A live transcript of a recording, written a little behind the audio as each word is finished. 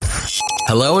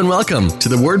Hello and welcome to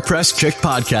the WordPress Chick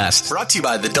podcast, brought to you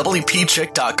by the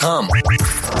WPChick.com.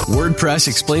 WordPress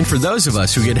explained for those of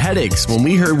us who get headaches when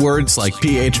we hear words like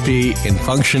PHP and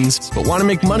functions, but want to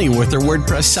make money with their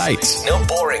WordPress sites. No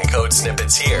boring code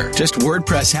snippets here, just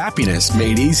WordPress happiness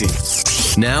made easy.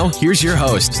 Now, here's your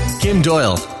host, Kim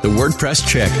Doyle, the WordPress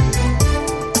Chick.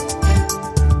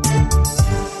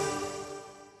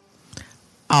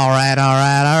 All right.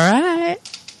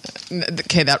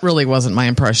 Okay, that really wasn't my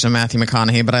impression of Matthew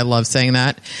McConaughey, but I love saying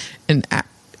that. And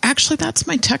actually, that's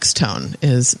my text tone,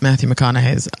 is Matthew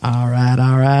McConaughey's, all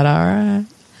right.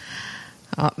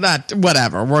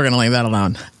 Whatever, we're going to leave that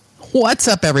alone. What's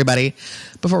up, everybody?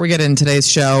 Before we get into today's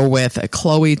show with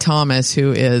Chloe Thomas,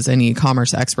 who is an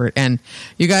e-commerce expert, and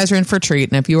you guys are in for a treat.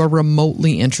 And if you are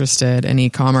remotely interested in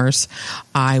e-commerce,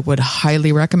 I would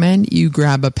highly recommend you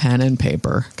grab a pen and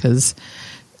paper, because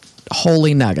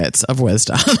holy nuggets of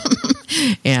wisdom.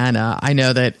 And I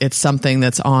know that it's something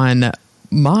that's on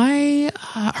my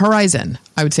horizon.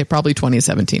 I would say probably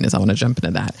 2017 is I want to jump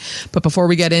into that. But before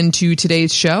we get into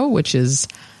today's show, which is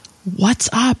What's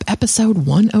Up, episode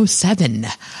 107,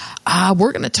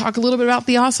 we're going to talk a little bit about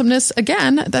the awesomeness,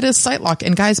 again, that is SiteLock.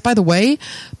 And guys, by the way,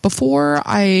 before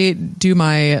I do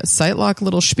my SiteLock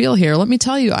little spiel here, let me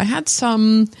tell you, I had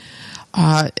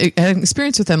an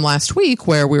experience with them last week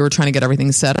where we were trying to get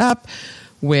everything set up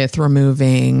with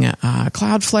removing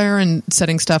Cloudflare and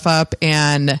setting stuff up,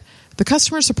 and the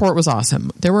customer support was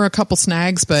awesome. There were a couple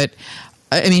snags, but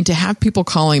I mean, to have people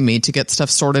calling me to get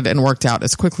stuff sorted and worked out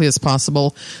as quickly as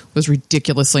possible was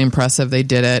ridiculously impressive. They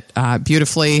did it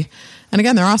beautifully. And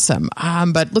again, they're awesome.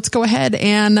 But let's go ahead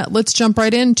and let's jump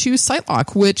right into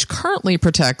SiteLock, which currently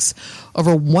protects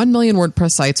over 1 million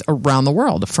WordPress sites around the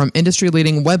world, from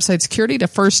industry-leading website security to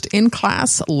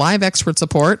first-in-class live expert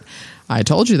support. I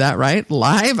told you that, right?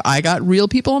 Live. I got real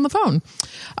people on the phone.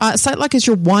 SiteLock is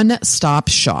your one-stop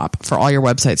shop for all your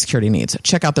website security needs.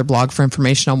 Check out their blog for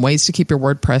information on ways to keep your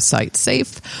WordPress site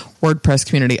safe, WordPress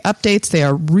community updates. They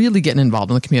are really getting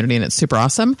involved in the community, and it's super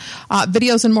awesome.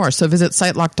 Videos and more. So visit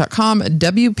sitelock.com,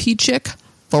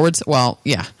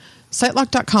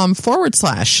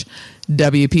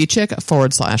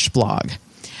 sitelock.com/WPChick/WPChick/blog.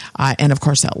 And of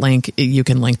course, that link, you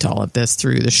can link to all of this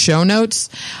through the show notes.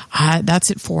 That's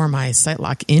it for my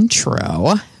SiteLock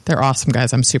intro. They're awesome,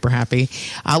 guys. I'm super happy.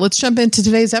 Let's jump into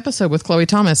today's episode with Chloe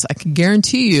Thomas. I can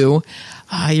guarantee you,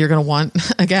 you're going to want,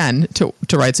 again, to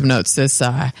write some notes.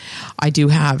 I do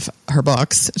have her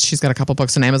books. She's got a couple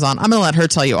books on Amazon. I'm going to let her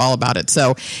tell you all about it.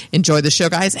 So enjoy the show,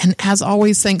 guys. And as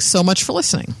always, thanks so much for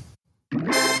listening.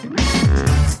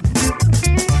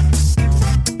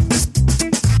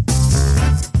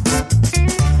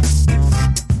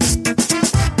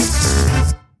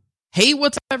 Hey,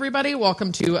 what's up, everybody?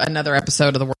 Welcome to another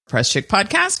episode of the WordPress Chick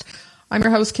podcast. I'm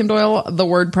your host, Kim Doyle, the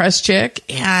WordPress Chick,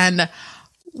 and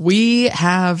we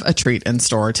have a treat in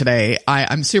store today.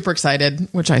 I'm super excited,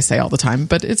 which I say all the time,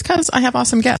 but it's because I have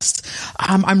awesome guests.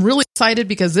 I'm really excited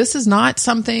because this is not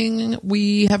something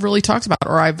we have really talked about,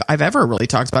 or I've ever really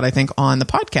talked about, I think, on the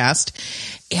podcast.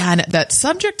 And that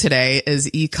subject today is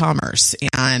e-commerce,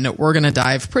 and we're going to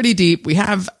dive pretty deep. We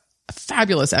have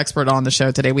fabulous expert on the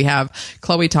show today. We have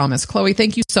Chloe Thomas. Chloe,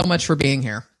 thank you so much for being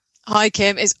here. Hi,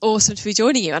 Kim. It's awesome to be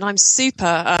joining you, and I'm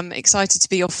super excited to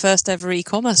be your first ever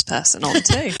e-commerce person on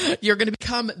too. You're going to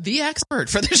become the expert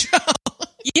for the show.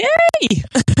 Yay!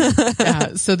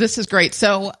 Yeah, so this is great.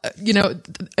 So,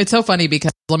 it's so funny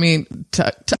because let me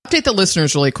to update the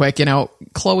listeners really quick.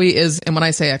 Chloe is, and when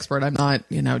I say expert, I'm not,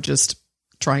 just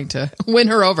trying to win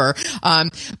her over.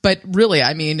 But really,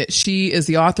 I mean, she is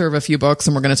the author of a few books,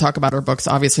 and we're going to talk about her books.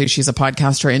 Obviously, she's a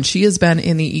podcaster, and she has been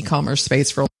in the e-commerce space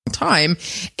for a long time.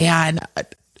 And I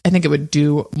think it would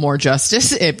do more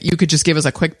justice if you could just give us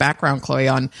a quick background, Chloe,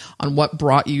 on what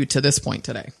brought you to this point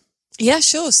today. Yeah,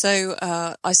 sure. So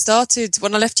I started,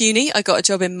 when I left uni, I got a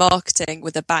job in marketing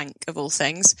with a bank, of all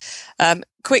things.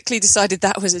 Quickly decided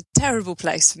that was a terrible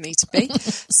place for me to be.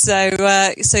 So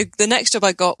the next job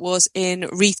I got was in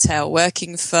retail,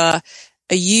 working for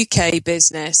a UK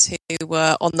business who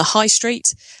were on the high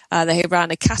street. They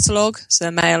ran a catalogue, so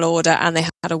a mail order, and they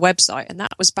had a website. And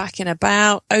that was back in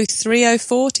about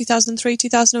 2003,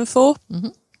 2004. Mm-hmm.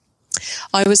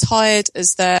 I was hired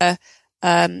as their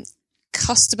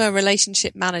customer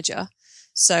relationship manager.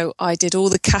 So I did all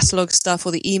the catalogue stuff,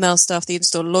 all the email stuff, the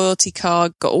install loyalty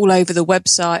card, got all over the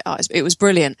website. It was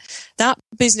brilliant. That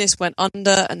business went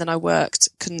under, and then I worked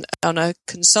on a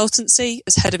consultancy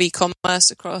as head of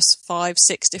e-commerce across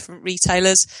 5-6 different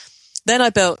retailers. Then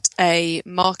I built a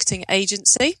marketing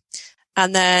agency,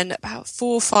 And then about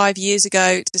 4 or 5 years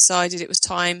ago, decided it was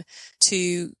time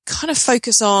to kind of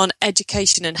focus on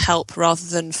education and help rather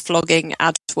than flogging,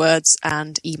 AdWords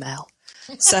and email.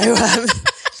 So,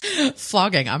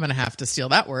 flogging. I'm going to have to steal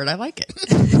that word. I like it.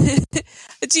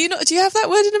 Do you have that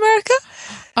word in America?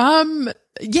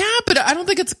 Yeah, but I don't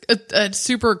think it's a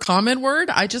super common word.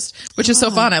 Which is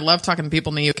so fun. I love talking to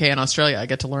people in the UK and Australia. I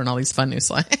get to learn all these fun new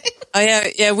slang. Oh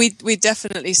yeah. We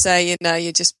definitely say,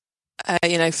 you just,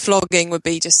 flogging would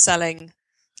be just selling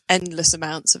endless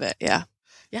amounts of it. Yeah.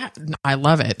 Yeah, I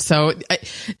love it. So,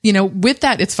 with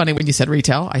that, it's funny when you said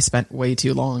retail. I spent way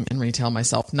too long in retail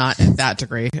myself, not at that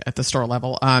degree at the store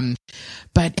level.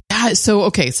 But yeah, so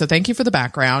thank you for the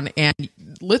background, and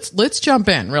let's jump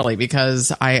in really,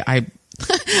 because I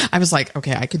was like,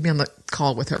 okay, I could be on the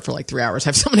call with her for like 3 hours.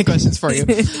 I have so many questions for you.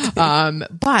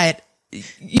 But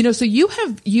so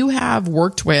you have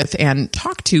worked with and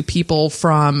talked to people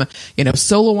from,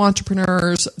 solo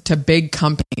entrepreneurs to big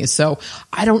companies. So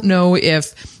I don't know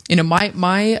if,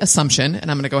 my assumption,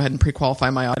 and I'm going to go ahead and pre-qualify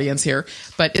my audience here,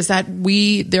 but is that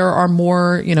there are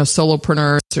more,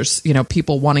 solopreneurs or,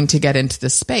 people wanting to get into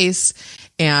this space.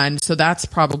 And so that's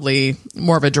probably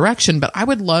more of a direction, but I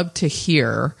would love to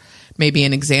hear maybe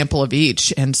an example of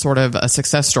each and sort of a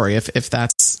success story if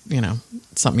that's,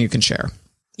 something you can share.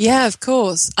 Yeah, of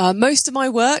course. Most of my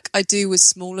work I do with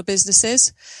smaller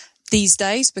businesses these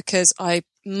days because I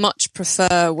much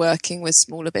prefer working with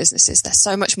smaller businesses. They're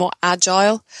so much more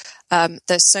agile.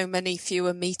 There's so many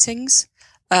fewer meetings.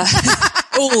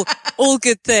 All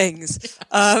good things.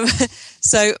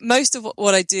 So most of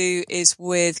what I do is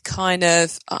with kind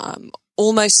of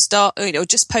almost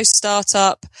just post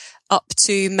startup up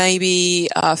to maybe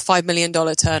 $5 million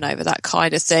turnover, that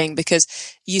kind of thing, because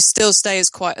you still stay as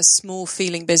quite a small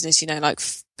feeling business, like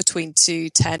between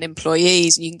 2-10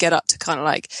 employees, and you can get up to kind of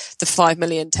like the 5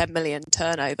 million, 10 million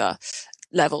turnover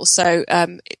level. So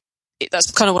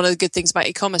that's kind of one of the good things about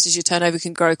e-commerce is your turnover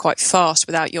can grow quite fast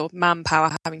without your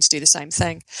manpower having to do the same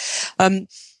thing.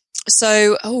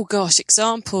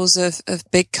 Examples of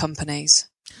big companies.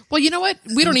 Well, you know what?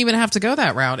 We don't even have to go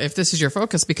that route if this is your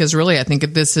focus, because really, I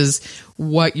think this is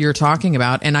what you're talking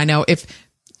about. And I know if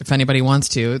anybody wants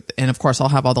to, and of course, I'll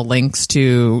have all the links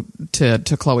to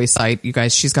Chloe's site. You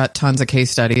guys, she's got tons of case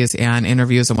studies and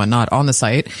interviews and whatnot on the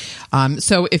site.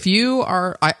 So if you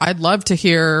are, I'd love to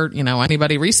hear,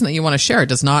 anybody recent that you want to share. It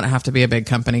does not have to be a big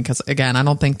company, because again, I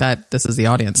don't think that this is the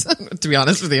audience, to be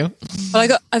honest with you.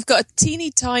 Well, I've got a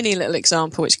teeny tiny little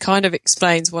example which kind of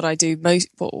explains what I do most,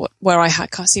 where I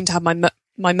seem to have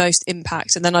my most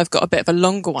impact, and then I've got a bit of a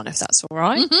longer one, if that's all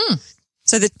right. Mm-hmm.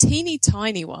 So the teeny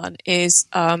tiny one is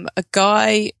a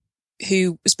guy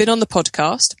who has been on the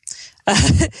podcast,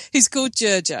 who's called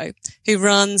Giorgio, who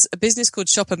runs a business called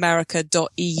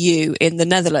shopamerica.eu in the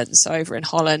Netherlands, so over in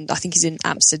Holland. I think he's in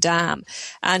Amsterdam.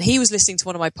 And he was listening to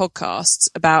one of my podcasts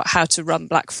about how to run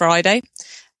Black Friday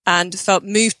and felt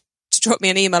moved to drop me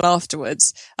an email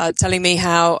afterwards, telling me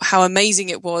how amazing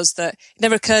it was that it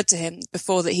never occurred to him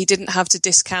before that he didn't have to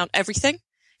discount everything.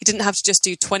 He didn't have to just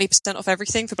do 20% off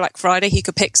everything for Black Friday. He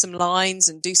could pick some lines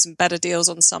and do some better deals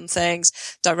on some things,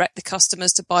 direct the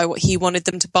customers to buy what he wanted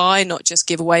them to buy, not just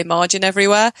give away margin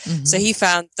everywhere. Mm-hmm. So he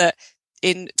found that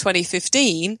in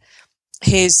 2015,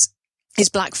 his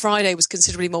Black Friday was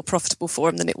considerably more profitable for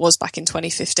him than it was back in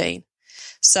 2015.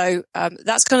 So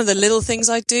that's kind of the little things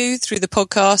I do through the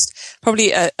podcast.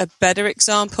 Probably a better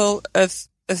example of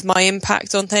my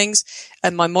impact on things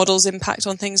and my model's impact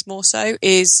on things more so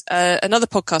is another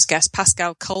podcast guest,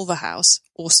 Pascal Culverhouse,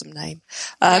 awesome name.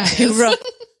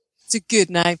 It's a good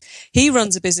name. He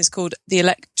runs a business called the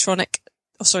Electric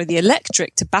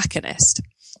Tobacconist,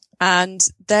 and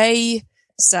they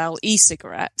sell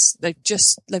e-cigarettes.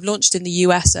 They've launched in the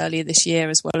US earlier this year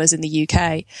as well as in the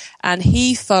UK, and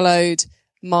he followed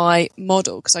my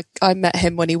model because I met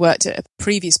him when he worked at a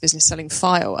previous business selling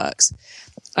fireworks,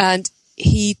 and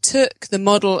he took the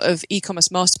model of e-commerce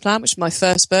master plan, which is my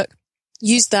first book,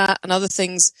 used that and other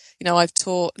things, I've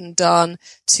taught and done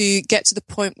to get to the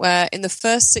point where in the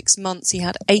first 6 months, he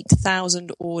had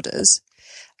 8,000 orders.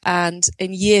 And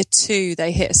in year 2,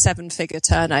 they hit a 7-figure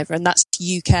turnover, and that's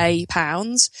UK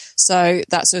pounds. So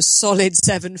that's a solid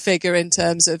 7-figure in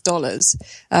terms of dollars.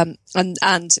 And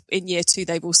in year 2,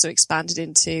 they've also expanded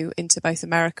into both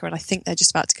America, and I think they're just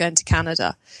about to go into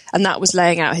Canada. And that was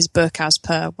laying out his book as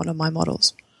per one of my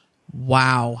models.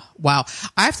 Wow. I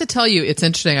have to tell you, it's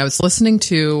interesting. I was listening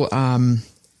to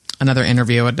another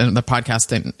interview at the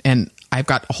podcast, and I've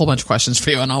got a whole bunch of questions for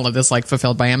you on all of this, like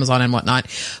Fulfilled by Amazon and whatnot.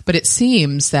 But it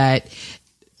seems that,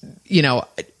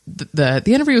 the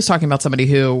interview was talking about somebody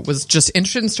who was just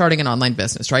interested in starting an online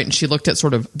business, right? And she looked at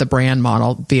sort of the brand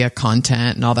model via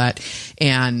content and all that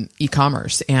and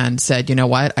e-commerce and said, you know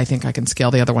what, I think I can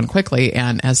scale the other one quickly.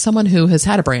 And as someone who has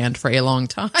had a brand for a long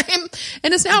time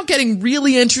and is now getting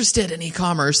really interested in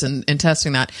e-commerce and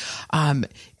testing that,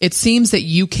 it seems that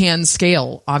you can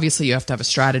scale. Obviously, you have to have a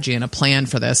strategy and a plan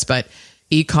for this, but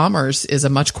e-commerce is a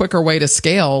much quicker way to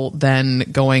scale than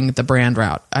going the brand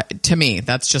route. To me,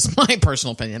 that's just my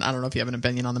personal opinion. I don't know if you have an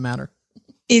opinion on the matter.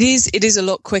 It is a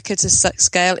lot quicker to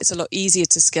scale. It's a lot easier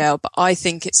to scale, but I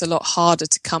think it's a lot harder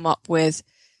to come up with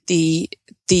the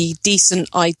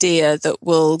decent idea that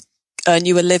will earn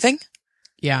you a living.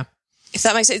 Yeah. If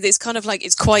that makes sense, it's kind of like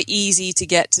it's quite easy to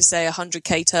get to say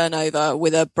 100K turnover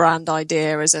with a brand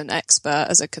idea as an expert,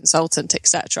 as a consultant,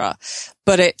 etc.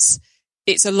 But it's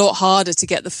a lot harder to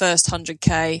get the first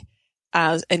 100K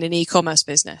as in an e-commerce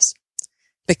business,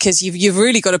 because you've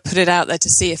really got to put it out there to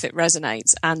see if it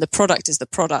resonates. And the product is the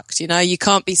product. You know, you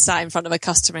can't be sat in front of a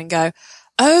customer and go,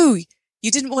 oh,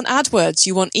 you didn't want AdWords,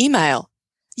 you want email.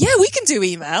 Yeah, we can do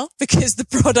email because the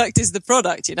product is the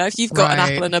product. You know, if you've got an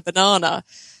apple and a banana,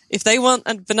 if they want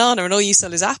a banana and all you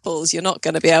sell is apples, you're not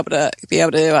going to be able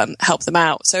to help them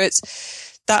out. So it's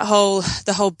the whole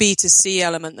B2C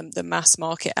element, the mass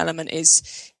market element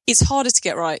it's harder to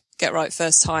get right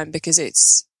first time, because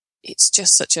it's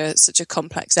just such a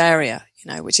complex area,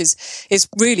 you know, which is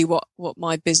really what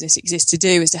my business exists to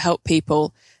do, is to help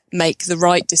people make the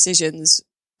right decisions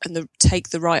and take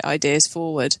the right ideas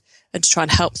forward, and to try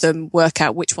and help them work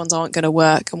out which ones aren't going to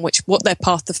work and what their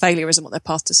path to failure is and what their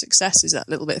path to success is that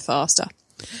little bit faster.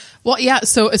 Well, yeah.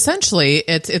 So essentially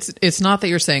it's not that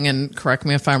you're saying, and correct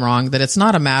me if I'm wrong, that it's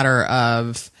not a matter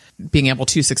of being able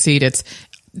to succeed.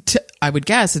 I would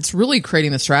guess it's really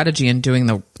creating the strategy and doing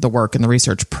the work and the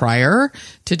research prior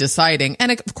to deciding.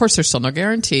 And of course there's still no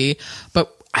guarantee,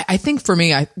 but I think for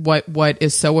me, what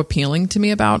is so appealing to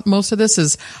me about most of this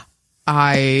is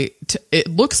it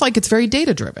looks like it's very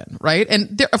data driven, right?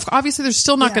 And obviously there's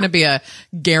still not going to be a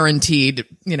guaranteed,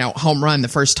 you know, home run the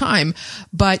first time,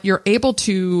 but you're able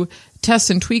to test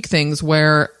and tweak things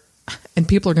and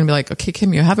people are going to be like, okay,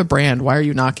 Kim, you have a brand. Why are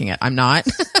you knocking it? I'm not.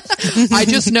 I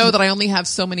just know that I only have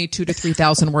so many 2,000 to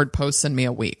 3,000 word posts in me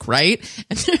a week, right?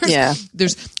 And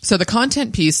so the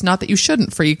content piece, not that you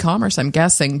shouldn't for e-commerce, I'm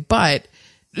guessing, but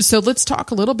so let's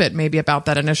talk a little bit maybe about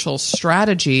that initial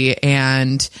strategy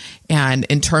and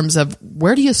in terms of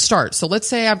where do you start? So let's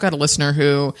say I've got a listener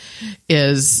who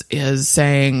is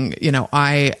saying, you know,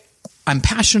 I'm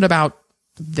passionate about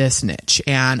this niche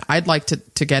and I'd like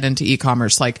to get into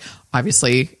e-commerce. Like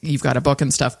obviously you've got a book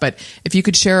and stuff, but if you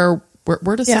could share,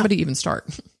 where does somebody even start?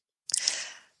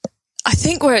 I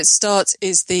think where it starts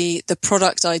is the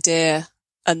product idea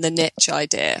and the niche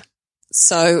idea.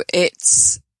 So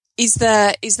is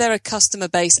there a customer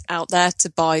base out there to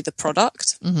buy the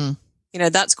product? Mm-hmm. You know,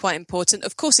 that's quite important.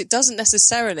 Of course, it doesn't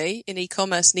necessarily in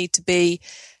e-commerce need to be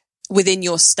within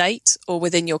your state or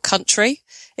within your country.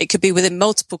 It could be within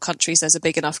multiple countries. There's a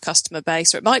big enough customer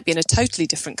base, or it might be in a totally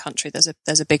different country.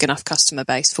 There's a big enough customer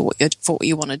base for what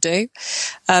you want to do.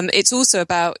 It's also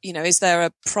about, you know, is there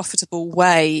a profitable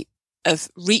way of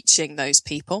reaching those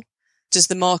people? Does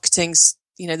the marketing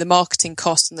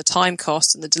cost and the time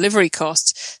cost and the delivery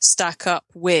cost stack up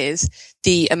with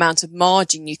the amount of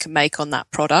margin you can make on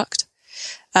that product?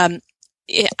 And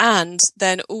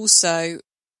then also,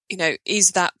 you know,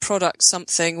 is that product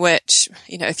something which,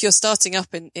 you know, if you're starting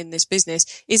up in this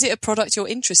business, is it a product you're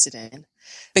interested in?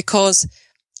 Because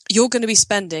you're going to be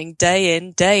spending day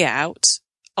in, day out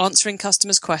answering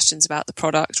customers' questions about the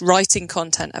product, writing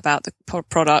content about the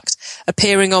product,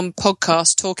 appearing on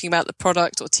podcasts talking about the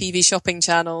product, or TV shopping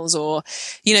channels, or,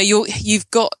 you know, you're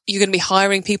going to be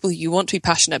hiring people who you want to be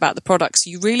passionate about the product. So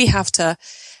you really have to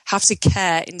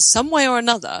care in some way or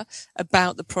another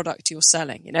about the product you're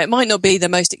selling. You know, it might not be the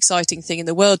most exciting thing in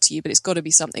the world to you, but it's got to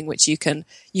be something which you can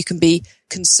be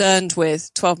concerned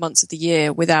with 12 months of the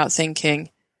year without thinking,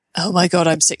 oh my God,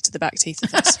 I'm sick to the back teeth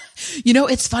of this. You know,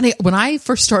 it's funny. When I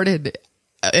first started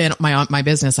in my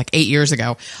business like 8 years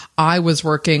ago, I was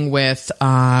working with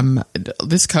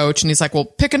this coach, and he's like, well,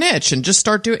 pick a niche and just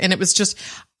start doing. And it was just,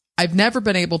 I've never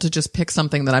been able to just pick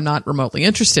something that I'm not remotely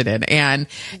interested in. And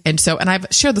I've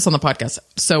shared this on the podcast.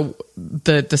 So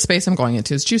the space I'm going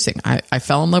into is juicing. I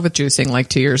fell in love with juicing like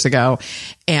 2 years ago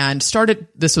and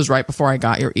this was right before I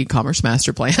got your e-commerce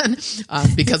master plan,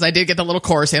 because I did get the little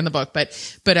course and the book, but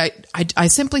I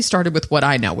simply started with what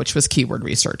I know, which was keyword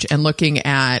research, and looking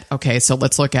at, okay, so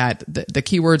let's look at the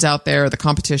keywords out there, the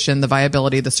competition, the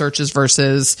viability, the searches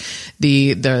versus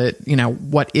the, you know,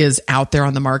 what is out there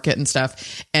on the market and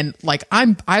stuff. And And like,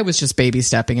 I was just baby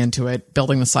stepping into it,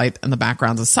 building the site and the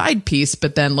background's a side piece,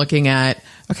 but then looking at,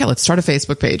 okay, let's start a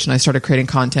Facebook page. And I started creating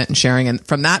content and sharing and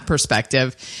from that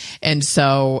perspective. And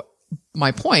so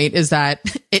my point is that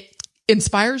it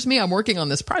inspires me. I'm working on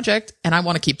this project and I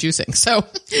want to keep juicing. So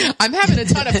I'm having a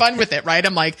ton of fun with it, right?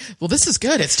 I'm like, well, this is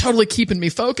good. It's totally keeping me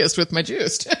focused with my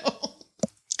juice too.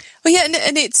 Well, yeah.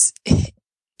 And it's,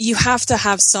 you have to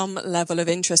have some level of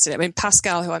interest in it. I mean,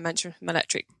 Pascal, who I mentioned from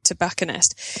Electric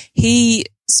Tobacconist, he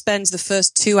spends the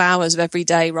first 2 hours of every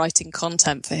day writing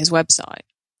content for his website.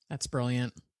 That's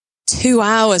brilliant. 2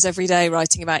 hours every day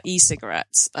writing about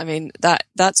e-cigarettes. I mean,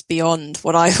 that's beyond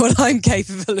what I'm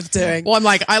capable of doing. Well, I'm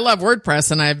like, I love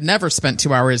WordPress and I've never spent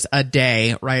 2 hours a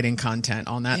day writing content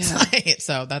on that site.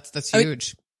 So that's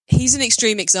huge. He's an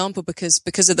extreme example because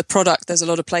of the product. There's a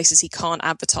lot of places he can't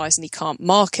advertise and he can't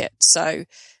market. So,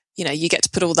 you get to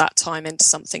put all that time into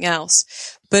something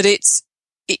else, but it's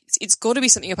got to be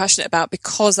something you're passionate about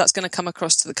because that's going to come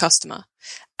across to the customer.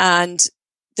 And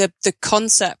the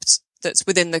concept that's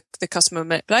within the customer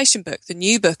manipulation book, the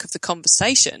new book of the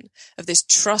conversation of this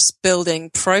trust building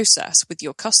process with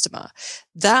your customer,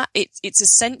 that it's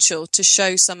essential to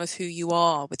show some of who you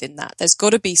are within that. There's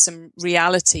got to be some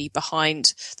reality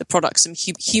behind the product, some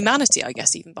humanity, I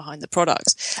guess, even behind the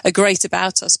products. A great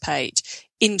about us page,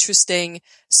 interesting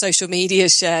social media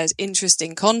shares,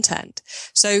 interesting content.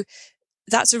 So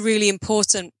that's a really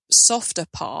important softer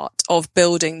part of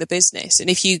building the business. And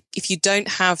if you don't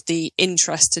have the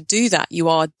interest to do that, you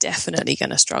are definitely going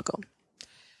to struggle.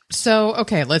 So,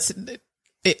 okay,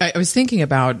 I was thinking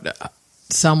about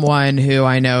someone who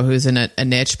I know who's in a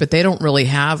niche, but they don't really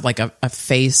have like a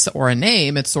face or a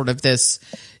name. It's sort of this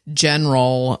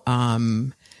general, I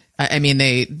mean,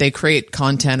 they create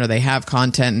content or they have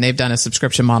content and they've done a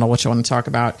subscription model, which I want to talk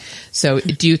about. So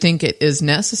do you think it is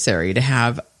necessary to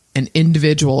have an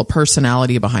individual, a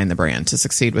personality behind the brand to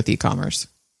succeed with e-commerce?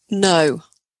 No,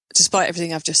 despite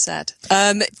everything I've just said.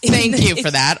 Thank you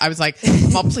for that. I was like,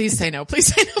 well, please say no, please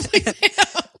say no, please say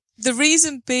no. The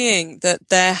reason being that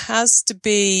there has to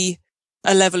be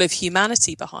a level of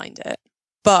humanity behind it,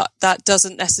 but that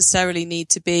doesn't necessarily need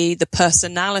to be the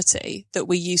personality that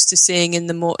we're used to seeing in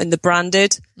the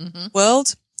branded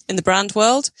world, in the brand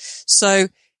world. So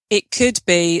it could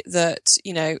be that,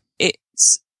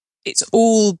 it's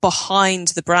all behind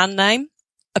the brand name,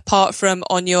 apart from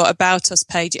on your About Us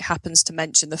page, it happens to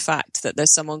mention the fact that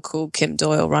there's someone called Kim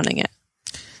Doyle running it.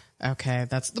 Okay.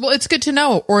 It's good to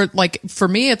know. Or like for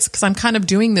me, it's because I'm kind of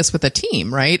doing this with a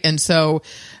team, right? And so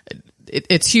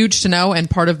it's huge to know. And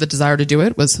part of the desire to do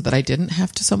it was so that I didn't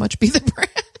have to so much be the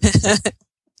brand.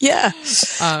 Yeah.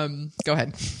 Go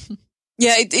ahead.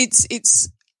 Yeah. It's,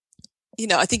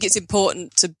 I think it's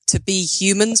important to be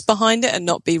humans behind it and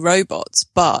not be robots,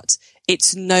 but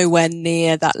it's nowhere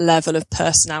near that level of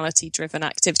personality driven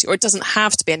activity, or it doesn't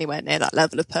have to be anywhere near that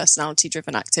level of personality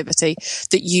driven activity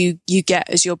that you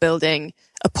get as you're building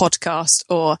a podcast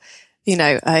or,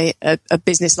 a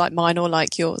business like mine or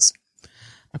like yours.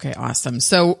 Okay. Awesome.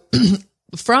 So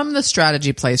from the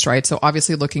strategy place, right? So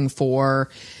obviously looking for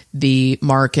the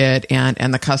market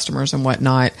and the customers and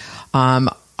whatnot.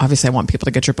 Obviously I want people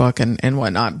to get your book and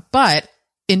whatnot, but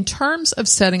in terms of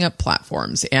setting up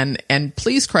platforms and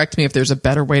please correct me if there's a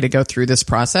better way to go through this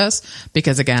process,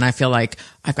 because again, I feel like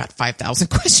I've got 5,000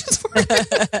 questions for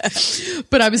it.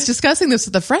 But I was discussing this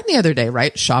with a friend the other day,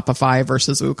 right? Shopify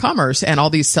versus WooCommerce and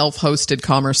all these self-hosted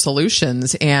commerce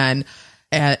solutions. And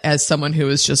as someone who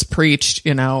has just preached,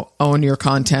 own your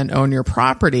content, own your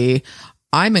property,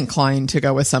 I'm inclined to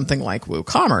go with something like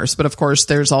WooCommerce. But of course,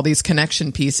 there's all these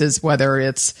connection pieces, whether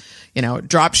it's,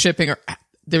 drop shipping or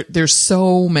there's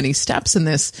so many steps in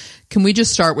this. Can we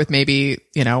just start with maybe,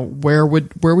 where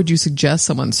would you suggest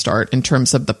someone start in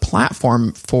terms of the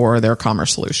platform for their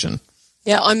commerce solution?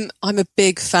 Yeah, I'm a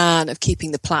big fan of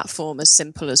keeping the platform as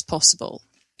simple as possible.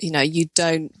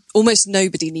 Almost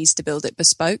nobody needs to build it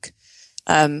bespoke.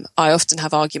 I often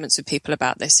have arguments with people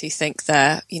about this who think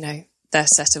their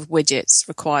set of widgets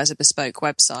requires a bespoke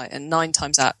website, and 99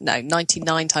 times out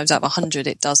of 100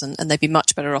 it doesn't, and they'd be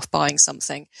much better off buying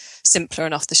something simpler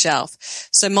and off the shelf.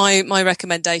 So my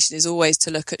recommendation is always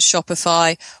to look at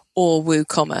Shopify or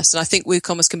WooCommerce. And I think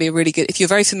WooCommerce can be a really good, if you're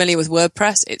very familiar with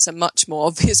WordPress, it's a much more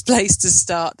obvious place to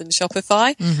start than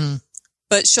Shopify. Mm-hmm.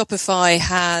 But Shopify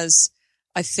has,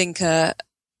 I think, a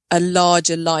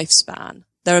larger lifespan.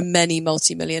 There are many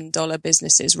multi-million-dollar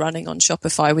businesses running on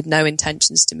Shopify with no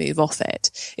intentions to move off it.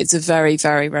 It's a very,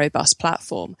 very robust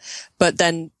platform. But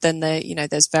then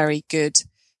there's very good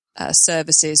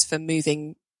services for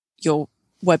moving your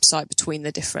website between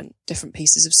the different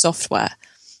pieces of software.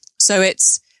 So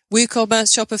it's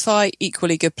WooCommerce, Shopify,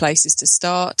 equally good places to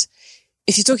start.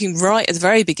 if you're talking right at the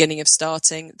very beginning of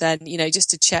starting, then,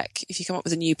 just to check if you come up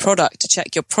with a new product, to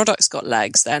check your product's got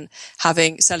legs, then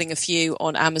selling a few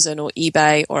on Amazon or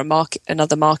eBay or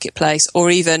another marketplace, or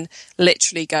even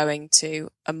literally going to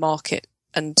a market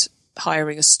and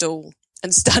hiring a stall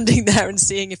and standing there and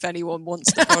seeing if anyone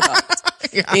wants the product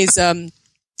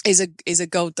is a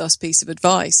gold dust piece of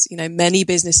advice. Many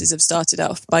businesses have started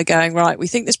off by going, right, we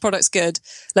think this product's good.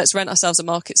 Let's rent ourselves a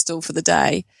market stall for the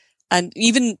day. And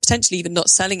even potentially even not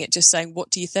selling it, just saying, what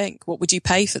do you think? What would you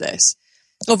pay for this?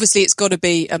 Obviously, it's got to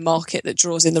be a market that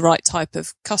draws in the right type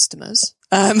of customers.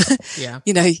 You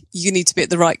need to be at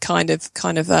the right kind of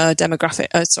demographic,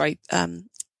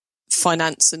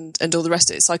 finance and all the rest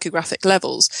of it, psychographic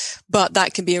levels. But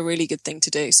that can be a really good thing to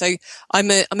do. So I'm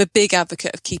a big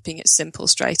advocate of keeping it simple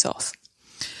straight off.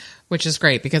 Which is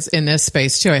great, because in this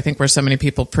space too, I think where so many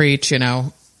people preach,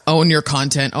 own your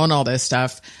content, own all this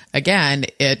stuff. Again,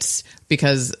 it's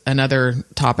because another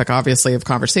topic, obviously, of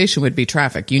conversation would be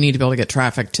traffic. You need to be able to get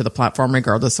traffic to the platform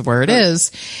regardless of where it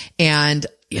is. And,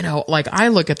 I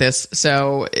look at this.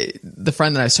 So the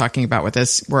friend that I was talking about with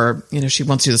this, where, she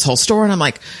wants to do this whole store. And I'm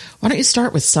like, why don't you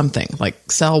start with something, like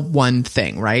sell one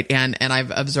thing, right? And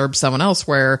I've observed someone else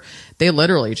where they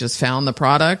literally just found the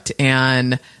product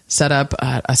and set up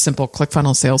a simple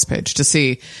ClickFunnels sales page to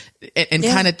see and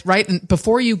kind of right. And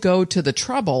before you go to the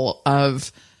trouble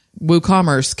of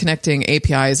WooCommerce connecting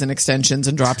APIs and extensions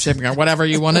and drop shipping or whatever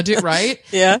you want to do, right?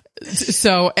 Yeah.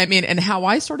 So, and how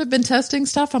I sort of been testing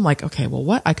stuff, I'm like, okay, well,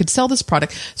 what? I could sell this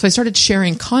product. So I started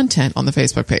sharing content on the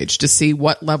Facebook page to see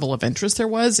what level of interest there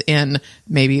was in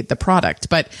maybe the product.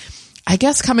 But I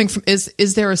guess coming from,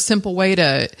 is there a simple way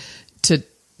to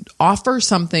offer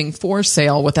something for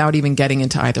sale without even getting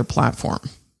into either platform?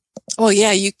 Well,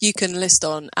 yeah, you can list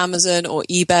on Amazon or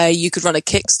eBay. You could run a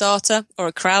Kickstarter or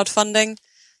a crowdfunding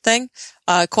thing.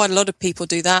 Quite a lot of people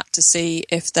do that to see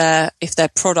if their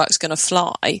product's going to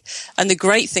fly. And the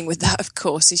great thing with that, of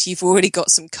course, is you've already got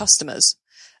some customers.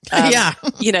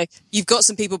 You've got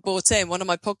some people bought in. One of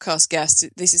my podcast guests,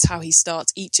 this is how he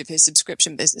starts each of his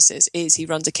subscription businesses, is he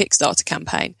runs a Kickstarter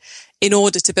campaign in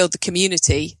order to build the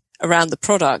community around the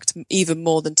product even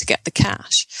more than to get the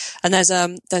cash. And there's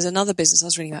another business I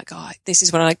was reading about, this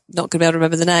is when I'm not going to be able to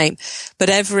remember the name,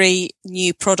 but every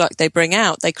new product they bring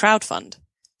out, they crowdfund.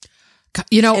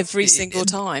 Every single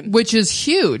time, which is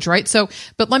huge, right? So,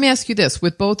 but let me ask you this: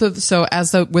 with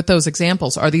with those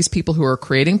examples, are these people who are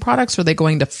creating products, or are they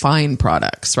going to find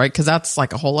products, right? Because that's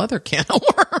like a whole other can of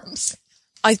worms.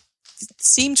 I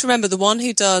seem to remember the one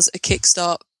who does a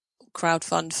Kickstart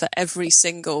crowdfund for every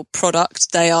single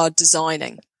product. They are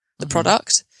designing the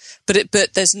product, but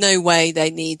there's no way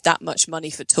they need that much money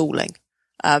for tooling.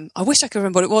 I wish I could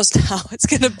remember what it was now. It's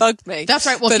going to bug me. That's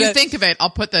right. Well, if you think of it,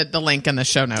 I'll put the link in the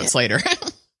show notes later.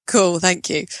 Cool. Thank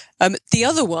you. The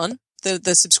other one,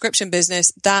 the subscription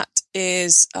business, that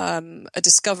is a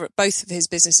discover. Both of his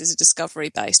businesses are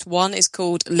discovery based. One is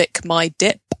called Lick My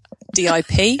Dip,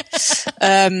 DIP.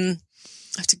 I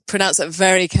have to pronounce that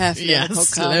very carefully on the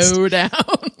podcast. Slow down.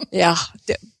 Yeah.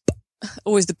 Dip.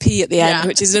 Always the P at the end,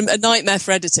 which is a nightmare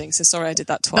for editing. So sorry I did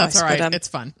that twice. That's all right. But, it's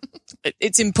fun.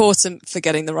 It's important for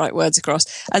getting the right words across.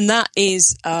 And that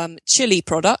is chili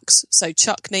products. So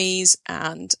chutneys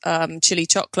and chili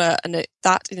chocolate, and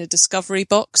that in a discovery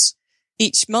box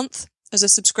each month as a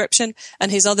subscription.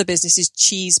 And his other business is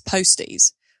Cheese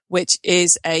Posties, which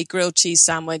is a grilled cheese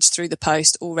sandwich through the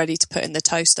post, all ready to put in the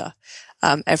toaster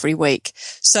every week.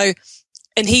 So,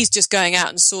 and he's just going out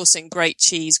and sourcing great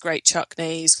cheese, great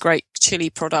chutneys, great chili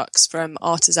products from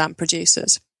artisan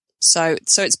producers. So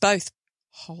it's both.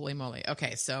 Holy moly.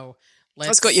 Okay. So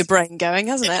that's got your brain going,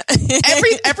 hasn't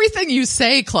it? Everything you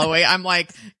say, Chloe, I'm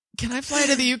like, can I fly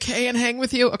to the UK and hang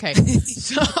with you? Okay.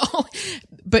 So,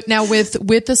 but now with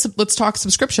this, let's talk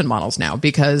subscription models now,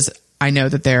 because I know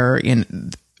that they're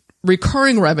in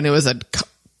recurring revenue is a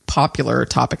popular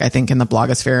topic, I think, in the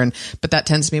blogosphere, but that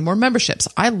tends to be more memberships.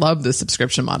 I love the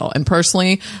subscription model. And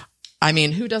personally, I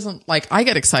mean, who doesn't I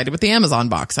get excited with the Amazon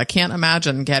box. I can't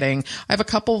imagine I have a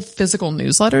couple physical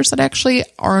newsletters that actually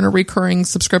are on a recurring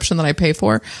subscription that I pay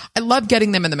for. I love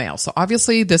getting them in the mail. So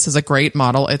obviously this is a great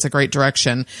model. It's a great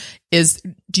direction.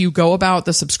 Do you go about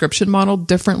the subscription model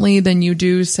differently than you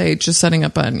do, say, just setting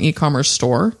up an e-commerce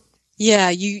store? Yeah,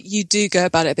 you do go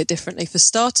about it a bit differently. For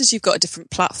starters, you've got a different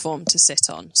platform to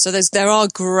sit on. So there are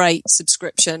great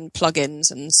subscription plugins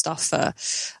and stuff for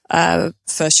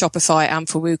Shopify and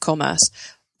for WooCommerce.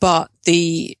 But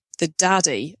the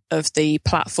daddy of the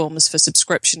platforms for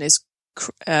subscription is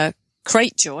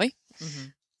Cratejoy,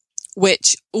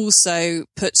 which also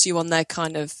puts you on their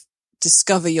kind of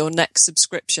discover your next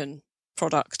subscription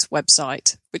product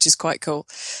website, which is quite cool.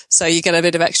 So you get a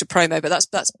bit of extra promo, but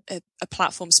that's a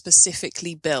platform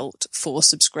specifically built for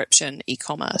subscription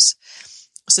e-commerce.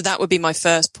 So that would be my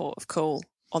first port of call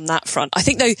on that front. I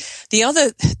think though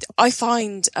I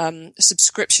find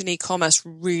subscription e-commerce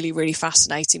really, really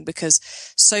fascinating because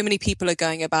so many people are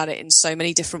going about it in so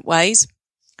many different ways.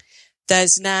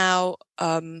 There's now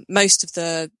most of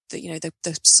the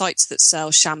sites that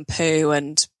sell shampoo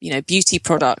and beauty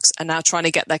products are now trying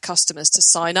to get their customers to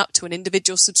sign up to an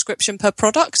individual subscription per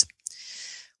product,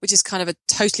 which is kind of a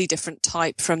totally different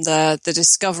type from the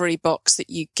discovery box that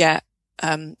you get.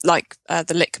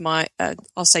 The Lick My,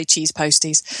 I'll say cheese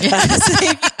posties.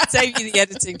 Save you the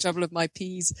editing trouble of my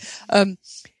peas.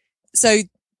 So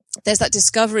there's that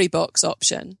discovery box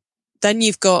option. Then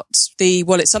you've got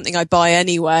it's something I buy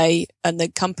anyway, and the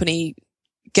company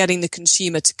getting the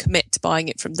consumer to commit to buying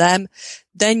it from them.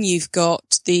 Then you've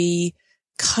got the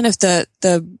kind of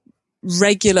the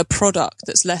regular product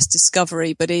that's less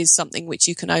discovery, but is something which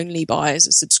you can only buy as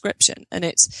a subscription. And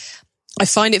I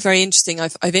find it very interesting.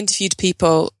 I've interviewed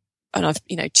people and I've,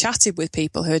 chatted with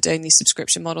people who are doing these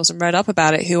subscription models and read up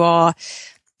about it, who are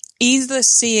either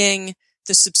seeing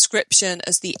the subscription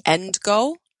as the end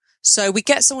goal. So we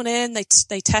get someone in,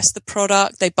 they test the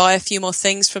product, they buy a few more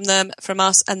things from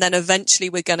us, and then eventually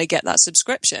we're going to get that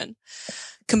subscription.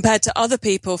 Compared to other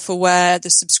people for where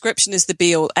the subscription is the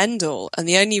be all end all. And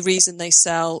the only reason they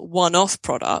sell one-off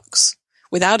products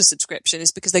without a subscription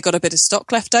is because they got a bit of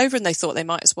stock left over and they thought they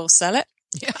might as well sell it.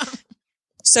 Yeah.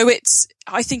 So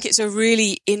I think it's a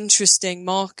really interesting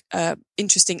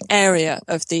interesting area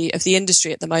of the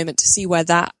industry at the moment to see where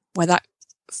the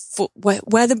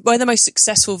most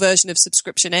successful version of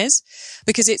subscription is,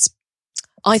 because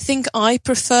I think I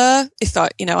prefer,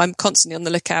 I'm constantly on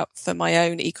the lookout for my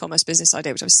own e-commerce business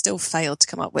idea, which I've still failed to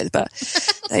come up with, but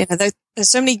there's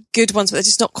so many good ones, but they're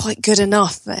just not quite good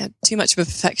enough. They're too much of a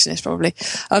perfectionist probably.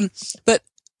 But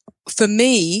for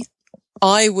me,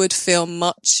 I would feel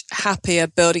much happier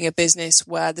building a business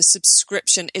where the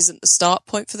subscription isn't the start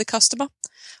point for the customer,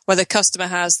 where the customer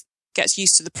gets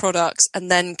used to the products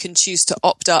and then can choose to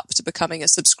opt up to becoming a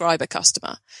subscriber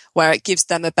customer, where it gives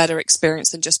them a better experience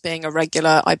than just being a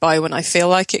regular I buy when I feel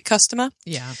like it customer.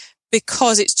 Yeah.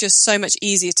 Because it's just so much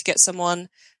easier to get someone,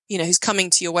 who's coming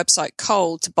to your website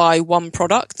cold to buy one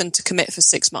product than to commit for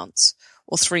 6 months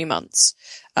or 3 months.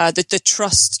 The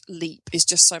trust leap is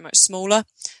just so much smaller.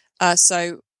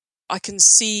 So I can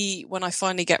see when I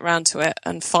finally get round to it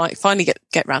and finally find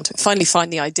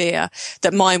the idea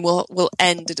that mine will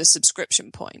end at a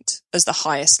subscription point as the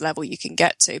highest level you can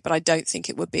get to, but I don't think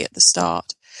it would be at the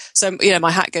start. So,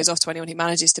 my hat goes off to anyone who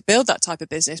manages to build that type of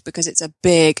business, because it's a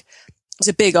big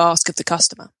ask of the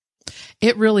customer.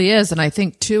 It really is. And I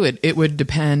think too, it would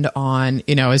depend on,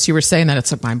 as you were saying that,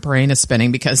 it's like my brain is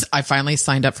spinning, because I finally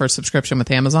signed up for a subscription with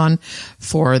Amazon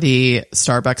for the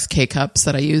Starbucks K-Cups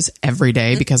that I use every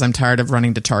day because I'm tired of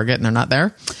running to Target and they're not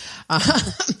there.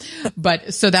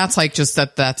 But so that's like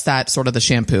that's that sort of the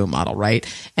shampoo model, right?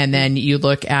 And then you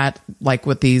look at like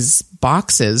with these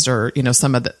boxes or,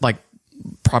 some of the like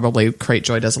probably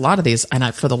Cratejoy does a lot of these.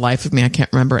 And for the life of me, I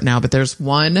can't remember it now, but there's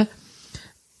one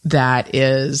that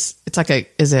it's like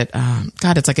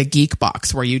a geek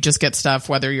box where you just get stuff,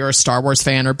 whether you're a Star Wars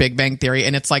fan or Big Bang Theory.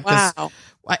 And it's like this,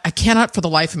 I cannot for the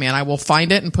life of me, and I will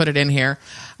find it and put it in here.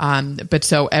 But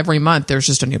so every month there's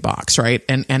just a new box, right?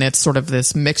 And it's sort of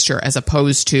this mixture, as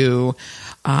opposed to,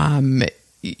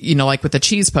 like with the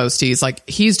cheese posties, like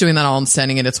he's doing that all and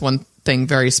sending it. It's one thing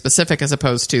very specific, as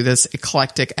opposed to this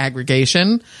eclectic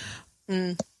aggregation.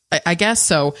 I guess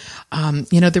so.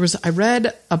 I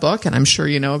read a book, and I'm sure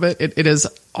you know of it. It is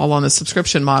all on the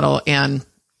subscription model, and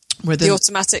where The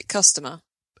Automatic Customer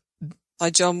by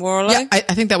John Warlow. Yeah, I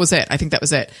think that was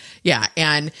it. Yeah.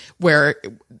 And where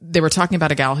they were talking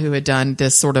about a gal who had done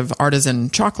this sort of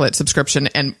artisan chocolate subscription.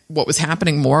 And what was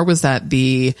happening more was that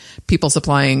the people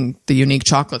supplying the unique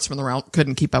chocolates from the realm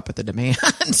couldn't keep up with the demand.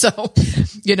 So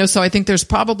I think there's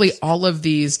probably all of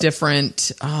these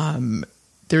different,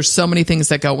 there's so many things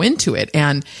that go into it.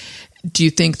 And do you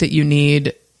think that you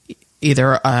need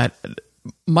either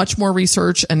much more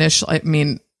research initially? I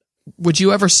mean, would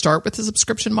you ever start with a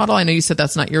subscription model? I know you said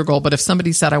that's not your goal, but if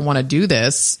somebody said, I want to do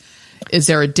this, is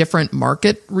there a different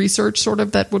market research sort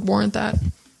of that would warrant that?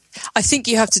 I think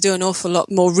you have to do an awful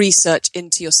lot more research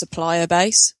into your supplier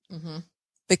base,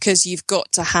 because you've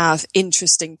got to have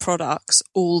interesting products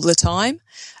all the time.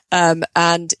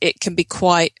 And it can be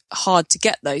quite hard to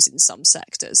get those in some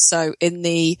sectors. So in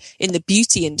the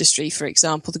beauty industry, for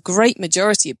example, the great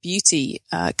majority of beauty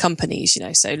companies,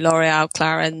 so L'Oreal,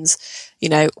 Clarins,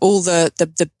 all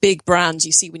the big brands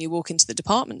you see when you walk into the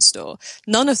department store,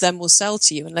 none of them will sell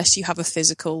to you unless you have a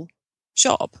physical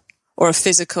shop or a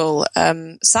physical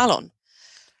salon.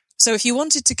 So if you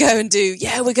wanted to go and do,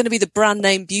 we're going to be the brand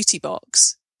name beauty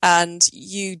box, and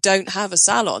you don't have a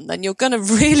salon, then you're going to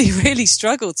really, really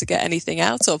struggle to get anything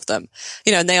out of them.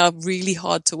 And they are really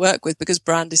hard to work with because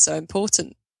brand is so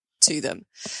important to them.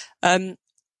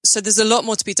 So there's a lot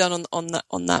more to be done on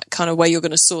that kind of way you're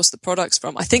going to source the products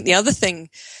from. I think the other thing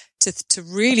to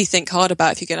really think hard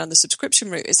about if you get on the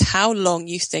subscription route is how long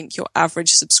you think your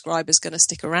average subscriber is going to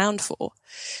stick around for.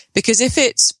 Because if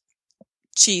it's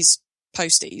cheese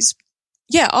posties,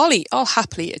 I'll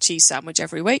happily eat a cheese sandwich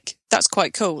every week. That's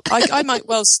quite cool. I might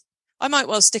well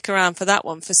stick around for that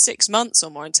one for 6 months or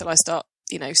more until I start,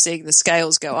 seeing the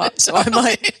scales go up. So I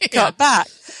might cut back.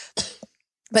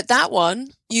 But that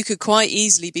one, you could quite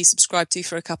easily be subscribed to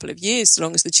for a couple of years, so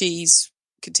long as the cheese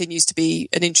continues to be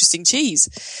an interesting cheese.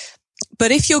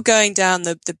 But if you're going down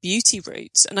the beauty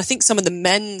route, and I think some of the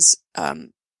men's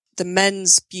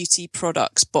beauty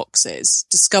products boxes,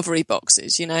 discovery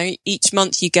boxes, each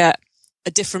month you get a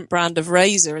different brand of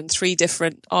razor and 3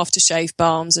 different aftershave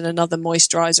balms and another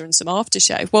moisturizer and some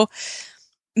aftershave. Well,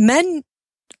 men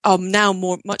are now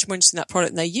much more interested in that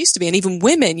product than they used to be. And even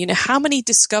women, how many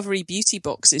discovery beauty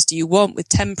boxes do you want with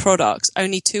 10 products,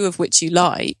 only 2 of which you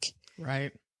like?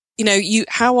 Right.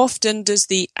 How often does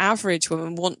the average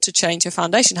woman want to change her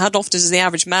foundation? How often does the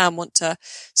average man want to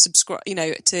subscribe,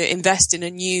 to invest in a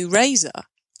new razor,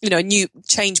 a new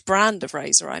change brand of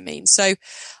razor, I mean. So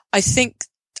I think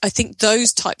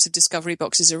those types of discovery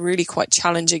boxes are really quite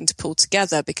challenging to pull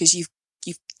together because you've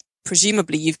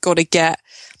presumably you've got to get,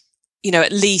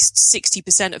 at least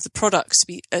 60% of the products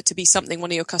to be something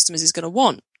one of your customers is going to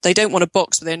want. They don't want a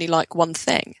box where they only like one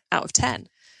thing out of 10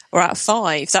 or out of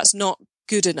 5. That's not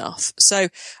good enough. So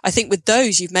I think with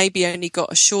those, you've maybe only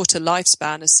got a shorter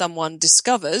lifespan as someone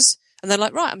discovers and they're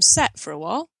like, right, I'm set for a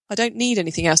while. I don't need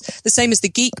anything else. The same as the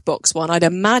Geek Box one. I'd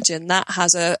imagine that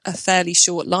has a fairly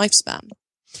short lifespan.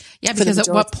 Yeah, because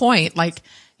at what point,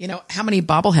 how many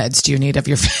bobbleheads do you need of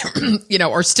your,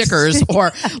 or stickers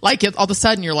or like all of a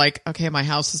sudden you're like, okay, my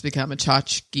house has become a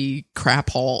tchotchke crap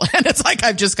hole. And it's like,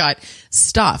 I've just got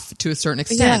stuff to a certain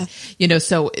extent,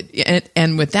 so,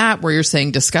 and with that, where you're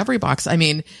saying discovery box, I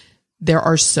mean, there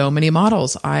are so many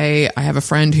models. I have a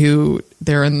friend who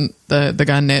they're in the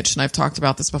gun niche, and I've talked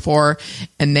about this before,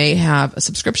 and they have a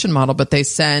subscription model, but they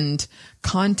send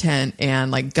content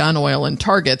and like gun oil and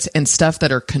targets and stuff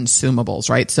that are consumables,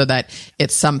 right? So that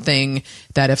it's something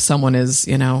that if someone is,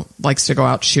 likes to go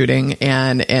out shooting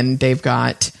and they've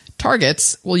got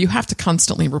targets, well, you have to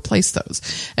constantly replace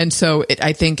those. And so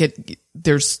I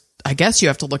guess you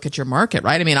have to look at your market,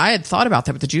 right? I mean, I had thought about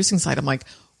that with the juicing side. I'm like,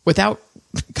 without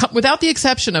the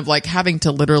exception of like having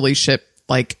to literally ship,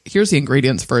 like, here's the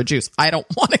ingredients for a juice. I don't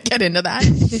want to get into that.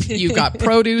 You've got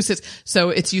produce.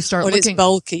 You start looking. It's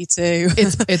bulky too.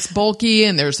 it's bulky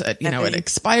and there's, it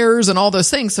expires and all those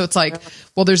things. So it's like,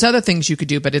 well, there's other things you could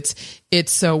do, but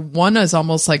it's so one is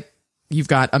almost like you've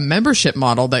got a membership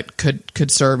model that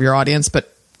could serve your audience,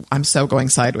 but I'm so going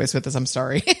sideways with this. I'm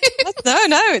sorry.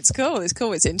 No, it's cool. It's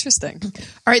cool. It's interesting. All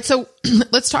right. So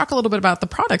let's talk a little bit about the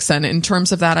products then in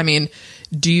terms of that. I mean,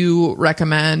 do you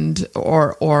recommend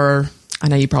or I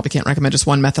know you probably can't recommend just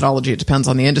one methodology. It depends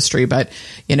on the industry, but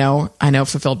I know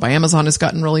Fulfilled by Amazon has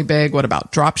gotten really big. What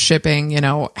about drop shipping?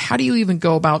 How do you even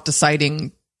go about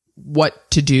deciding what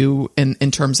to do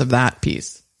in terms of that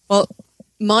piece? Well,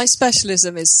 my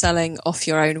specialism is selling off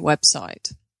your own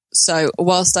website. So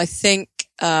whilst I think,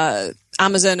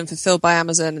 Amazon and Fulfilled by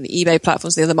Amazon and the eBay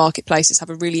platforms, the other marketplaces have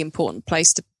a really important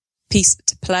piece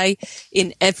to play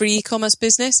in every e-commerce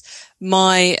business.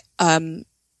 My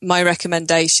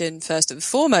recommendation first and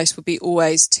foremost would be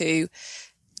always to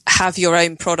have your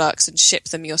own products and ship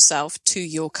them yourself to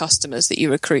your customers that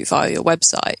you recruit via your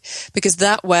website, because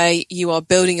that way you are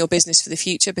building your business for the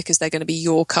future because they're going to be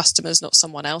your customers, not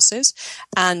someone else's,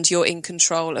 and you're in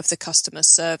control of the customer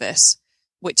service,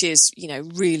 which is,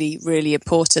 really, really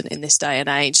important in this day and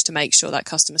age to make sure that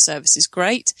customer service is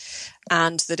great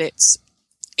and that it's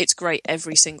great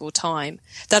every single time.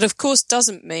 That, of course,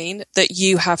 doesn't mean that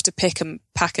you have to pick and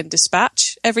pack and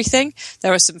dispatch everything.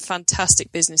 There are some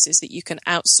fantastic businesses that you can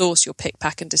outsource your pick,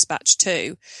 pack and dispatch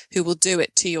to who will do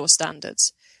it to your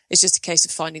standards. It's just a case of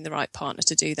finding the right partner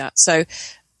to do that. So,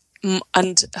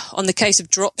 and on the case of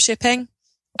drop shipping,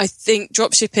 I think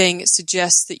dropshipping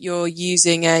suggests that you're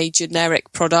using a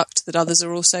generic product that others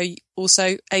are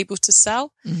also able to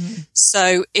sell. Mm-hmm.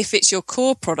 So if it's your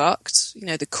core product,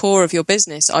 the core of your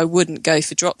business, I wouldn't go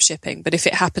for dropshipping. But if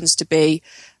it happens to be,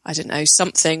 I don't know,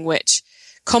 something which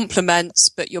complements,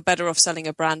 but you're better off selling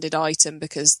a branded item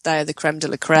because they're the creme de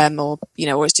la creme, or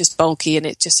it's just bulky and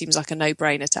it just seems like a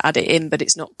no-brainer to add it in, but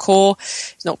it's not core,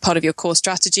 it's not part of your core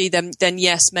strategy, then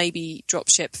yes, maybe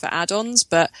dropship for add-ons.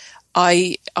 But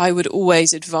I would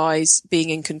always advise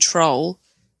being in control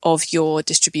of your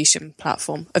distribution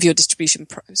platform, of your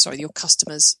your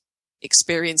customers'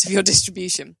 experience of your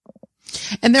distribution.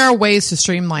 And there are ways to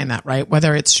streamline that, right?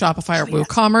 Whether it's Shopify or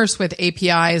WooCommerce with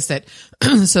APIs that,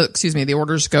 the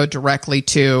orders go directly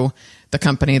to the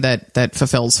company that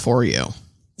fulfills for you.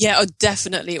 Yeah, I'd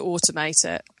definitely automate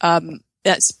it.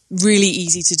 That's really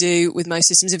easy to do with most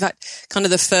systems. In fact, kind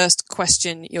of the first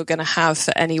question you're going to have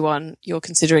for anyone you're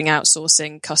considering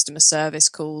outsourcing customer service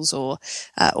calls or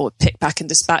pick, pack and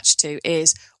dispatch to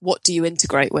is, what do you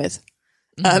integrate with?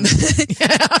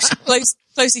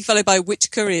 Closely followed by, which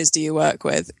couriers do you work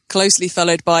with? Closely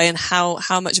followed by, and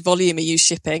how much volume are you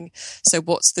shipping? So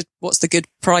what's the good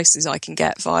prices I can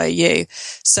get via you?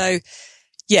 So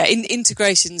yeah,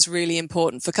 integration's really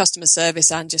important for customer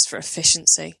service and just for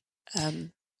efficiency.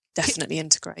 Definitely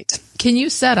integrate. Can you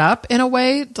set up in a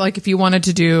way, like if you wanted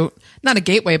to do, not a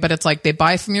gateway, but it's like they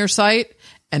buy from your site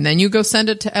and then you go send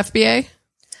it to FBA?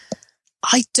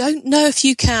 I don't know if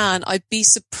you can. I'd be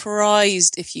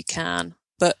surprised if you can,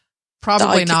 but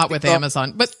probably not with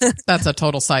Amazon. But that's a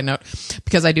total side note,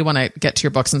 because I do want to get to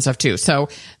your books and stuff too. So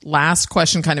last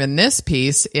question kind of in this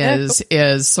piece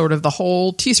is sort of the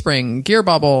whole Teespring, Gear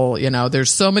Bubble. There's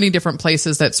so many different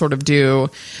places that sort of do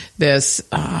this,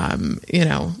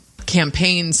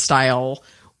 campaign style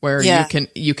where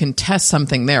you can test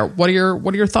something there. What are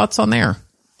your thoughts on there?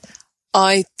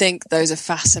 I think those are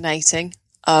fascinating.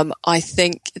 I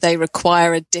think they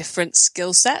require a different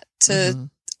skill set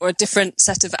or a different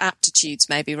set of aptitudes,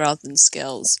 maybe, rather than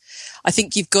skills. I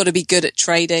think you've got to be good at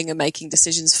trading and making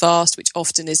decisions fast, which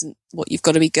often isn't what you've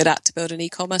got to be good at to build an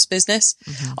e-commerce business.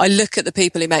 Mm-hmm. I look at the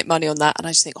people who make money on that and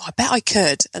I just think, I bet I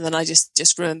could. And then I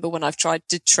just remember when I've tried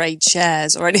to trade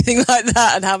shares or anything like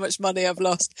that and how much money I've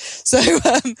lost. So,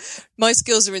 my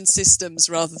skills are in systems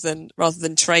rather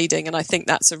than trading. And I think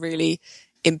that's a really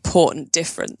important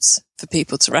difference for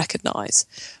people to recognize.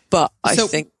 But I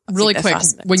think really quick,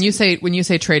 when you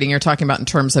say trading, you're talking about in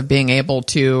terms of being able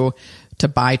to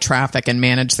buy traffic and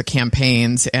manage the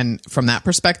campaigns, and from that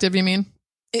perspective, you mean?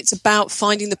 It's about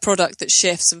finding the product that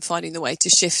shifts and finding the way to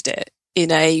shift it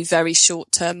in a very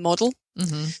short-term model,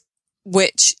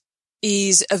 which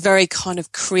is a very kind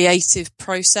of creative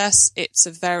process. It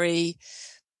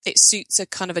suits a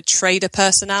kind of a trader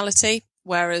personality,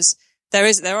 whereas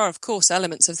there are, of course,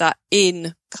 elements of that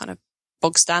in kind of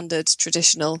bog standard,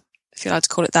 traditional, if you're allowed to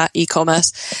call it that,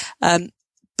 e-commerce.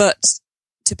 But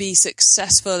to be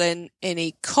successful in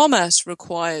e-commerce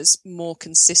requires more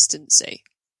consistency.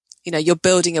 You're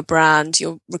building a brand,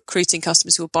 you're recruiting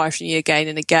customers who will buy from you again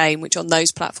and again, which on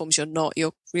those platforms you're not.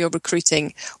 You're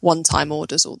recruiting one-time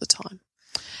orders all the time.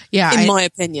 Yeah. In my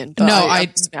opinion. But I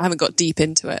haven't got deep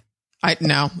into it. I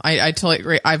totally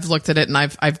agree. I've looked at it and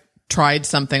I've tried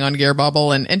something on Gear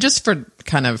Bubble and just for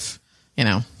kind of,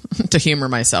 to humor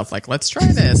myself, like, let's try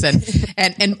this.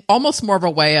 And almost more of a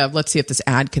way of, let's see if this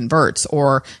ad converts,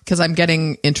 or because I'm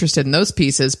getting interested in those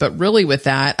pieces. But really with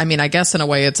that, I guess in a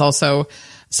way, it's also,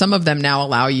 some of them now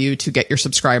allow you to get your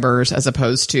subscribers as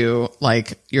opposed to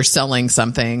like you're selling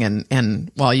something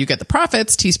and while you get the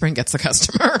profits, Teespring gets the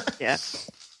customer. Yeah.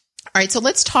 All right. So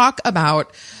let's talk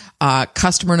about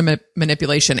customer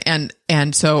manipulation.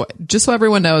 And so just so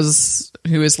everyone knows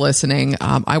who is listening,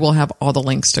 I will have all the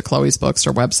links to Chloe's books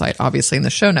or website, obviously, in the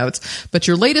show notes. But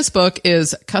your latest book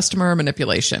is Customer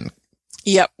Manipulation.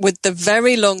 Yep. With the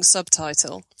very long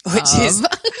subtitle, which is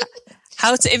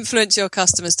How to Influence Your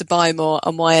Customers to Buy More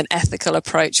and Why an Ethical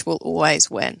Approach Will Always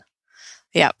Win.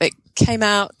 Yeah. It came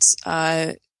out,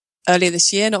 earlier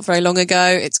this year, not very long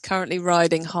ago. It's currently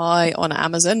riding high on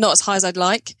Amazon, not as high as I'd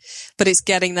like, but it's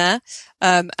getting there.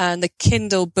 And the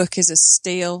Kindle book is a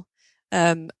steal.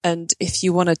 And if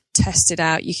you want to test it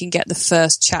out, you can get the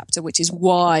first chapter, which is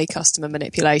why customer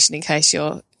manipulation, in case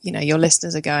your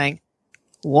listeners are going,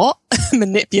 what?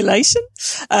 Manipulation?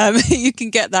 You can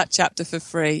get that chapter for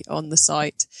free on the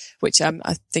site, which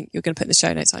I think you're going to put in the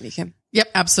show notes, aren't you, Kim?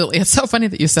 Yep, absolutely. It's so funny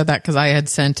that you said that because I had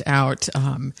sent out,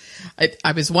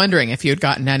 I was wondering if you had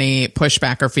gotten any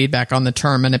pushback or feedback on the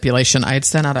term manipulation. I had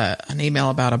sent out an email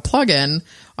about a plugin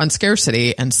on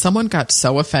scarcity and someone got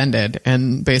so offended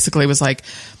and basically was like,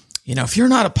 if you're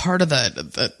not a part of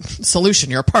the solution,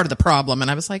 you're a part of the problem. And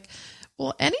I was like,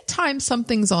 well, anytime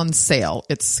something's on sale,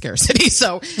 it's scarcity.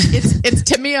 So it's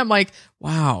to me, I'm like,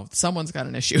 wow, someone's got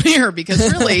an issue here, because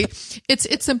really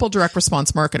it's simple direct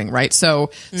response marketing, right? So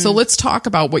let's talk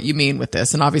about what you mean with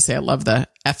this. And obviously I love the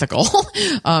ethical.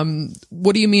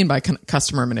 What do you mean by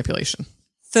customer manipulation?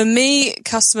 For me,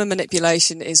 customer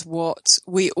manipulation is what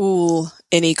we all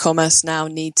in e-commerce now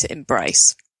need to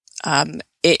embrace.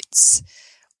 It's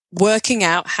working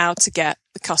out how to get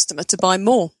the customer to buy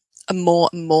more and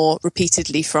more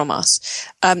repeatedly from us.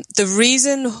 The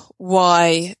reason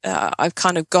why I've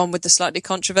kind of gone with the slightly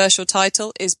controversial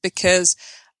title is because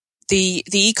the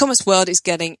e-commerce world is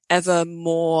getting ever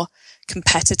more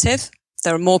competitive.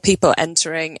 There are more people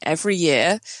entering every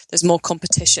year. There's more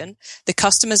competition. The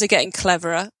customers are getting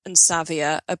cleverer and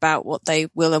savvier about what they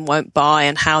will and won't buy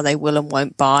and how they will and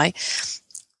won't buy.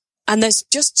 And there's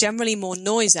just generally more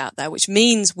noise out there, which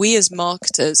means we as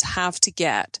marketers have to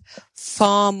get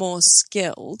far more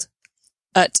skilled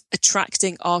at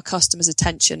attracting our customers'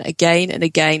 attention again and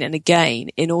again and again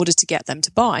in order to get them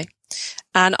to buy.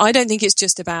 And I don't think it's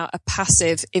just about a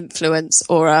passive influence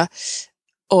or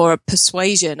a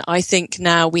persuasion. I think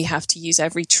now we have to use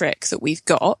every trick that we've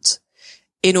got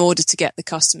in order to get the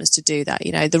customers to do that.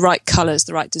 The right colors,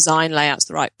 the right design layouts,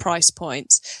 the right price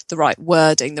points, the right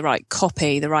wording, the right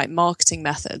copy, the right marketing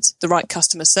methods, the right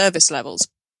customer service levels,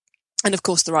 and of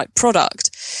course the right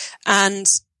product. And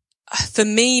for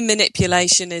me,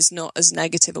 manipulation is not as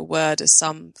negative a word as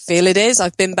some feel it is.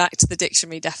 I've been back to the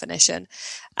dictionary definition,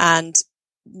 and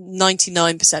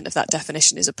 99% of that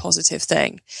definition is a positive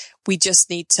thing. We just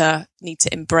need to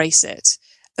embrace it,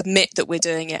 admit that we're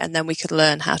doing it, and then we could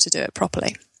learn how to do it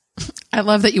properly. I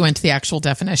love that you went to the actual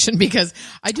definition, because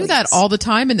I do that all the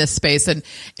time in this space.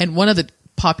 And one of the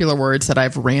popular words that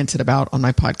I've ranted about on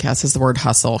my podcast is the word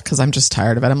hustle, because I'm just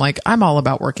tired of it. I'm like, I'm all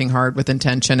about working hard with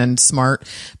intention and smart,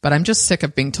 but I'm just sick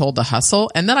of being told to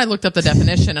hustle. And then I looked up the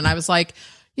definition and I was like,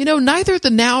 neither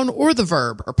the noun or the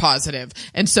verb are positive.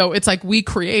 And so it's like we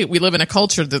live in a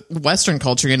culture, the Western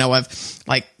culture, of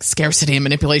like scarcity and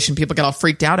manipulation. People get all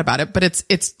freaked out about it, but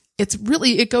it's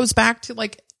really, it goes back to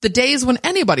like the days when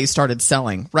anybody started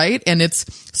selling, right? And it's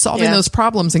solving those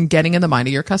problems and getting in the mind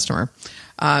of your customer.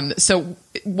 So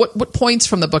what points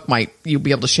from the book might you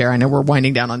be able to share? I know we're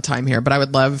winding down on time here, but I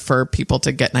would love for people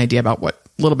to get an idea about a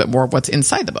little bit more of what's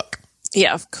inside the book.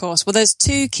 Yeah, of course. Well, there's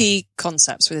two key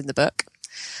concepts within the book.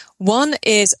 One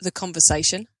is the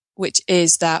conversation, which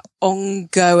is that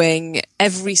ongoing,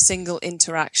 every single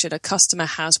interaction a customer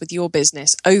has with your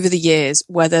business over the years,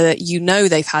 whether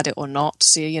they've had it or not.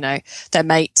 So, their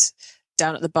mate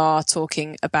down at the bar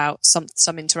talking about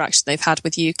some interaction they've had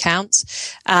with you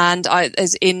counts. And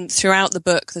throughout the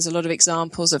book, there's a lot of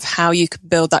examples of how you can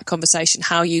build that conversation,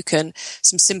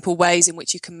 some simple ways in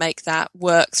which you can make that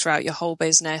work throughout your whole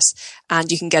business,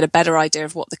 and you can get a better idea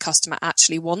of what the customer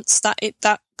actually wants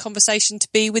that conversation to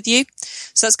be with you.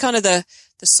 So that's kind of the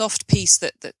soft piece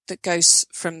that goes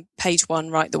from page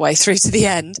 1 right the way through to the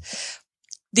end.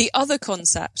 The other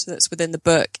concept that's within the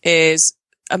book is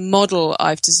a model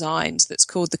I've designed that's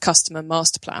called the Customer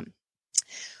Master Plan,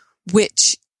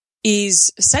 which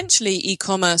is essentially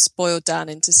e-commerce boiled down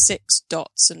into 6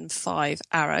 dots and 5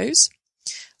 arrows,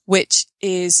 which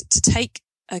is to take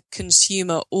a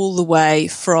consumer all the way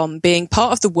from being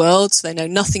part of the world, so they know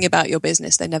nothing about your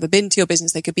business, they've never been to your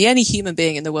business, they could be any human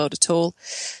being in the world at all,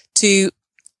 to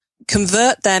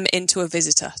convert them into a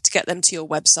visitor, to get them to your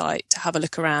website, to have a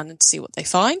look around and to see what they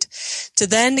find, to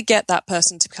then get that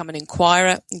person to become an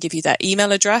inquirer and give you their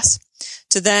email address,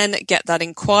 to then get that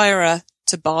inquirer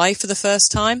to buy for the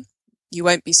first time. You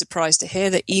won't be surprised to hear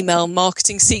that email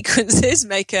marketing sequences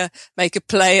make a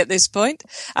play at this point,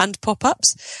 and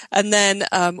pop-ups. And then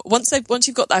once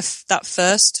you've got that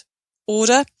first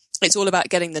order, it's all about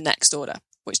getting the next order,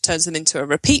 which turns them into a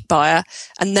repeat buyer.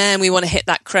 And then we want to hit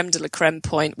that creme de la creme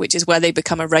point, which is where they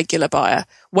become a regular buyer,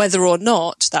 whether or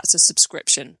not that's a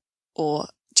subscription or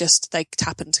just they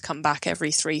happen to come back every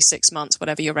 3-6 months,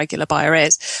 whatever your regular buyer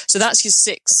is. So that's your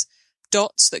 6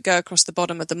 dots that go across the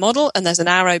bottom of the model. And there's an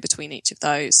arrow between each of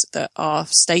those that are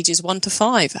stages 1 to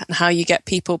 5 and how you get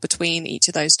people between each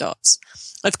of those dots.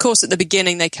 Of course, at the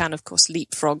beginning, they can, of course,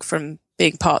 leapfrog from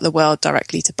being part of the world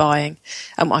directly to buying.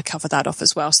 And I cover that off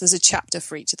as well. So there's a chapter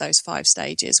for each of those 5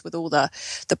 stages with all the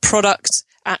product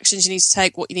actions you need to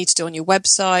take, what you need to do on your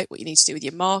website, what you need to do with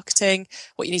your marketing,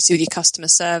 what you need to do with your customer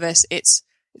service. It's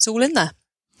all in there.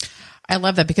 I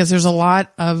love that, because there's a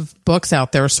lot of books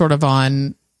out there sort of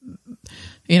on,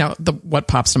 what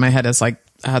pops to my head is like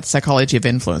The Psychology of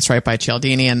Influence, right, by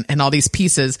Cialdini and all these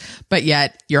pieces, but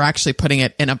yet you're actually putting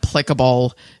it in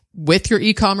applicable with your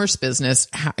e-commerce business,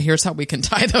 here's how we can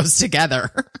tie those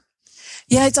together.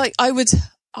 Yeah, it's like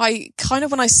I kind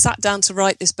of, when I sat down to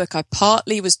write this book, I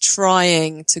partly was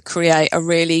trying to create a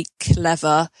really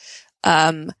clever,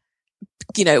 one,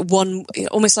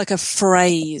 almost like a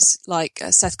phrase, like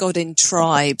Seth Godin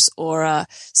tribes, or a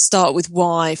start with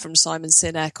why from Simon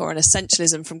Sinek, or an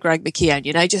essentialism from Greg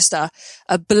McKeown, just a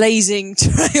blazing,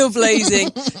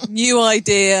 trailblazing new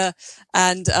idea.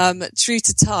 And, true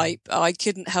to type, I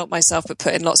couldn't help myself but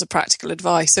put in lots of practical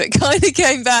advice. So it kind of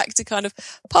came back to kind of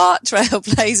part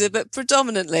trailblazer, but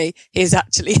predominantly here's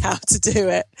actually how to do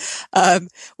it.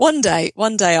 One day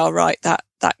I'll write that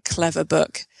clever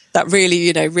book. That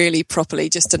really, really properly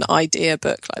just an idea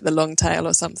book, like The Long Tail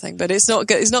or something. But it's not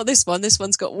good. It's not this one. This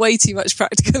one's got way too much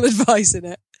practical advice in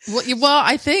it. Well,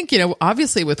 I think,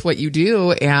 obviously with what you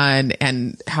do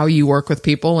and how you work with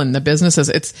people and the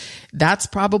businesses, that's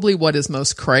probably what is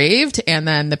most craved. And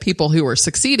then the people who are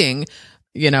succeeding,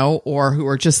 or who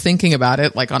are just thinking about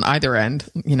it, like on either end,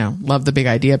 love the big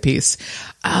idea piece.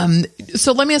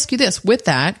 So let me ask you this, with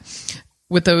that,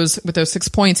 with those 6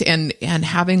 points and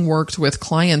having worked with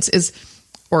clients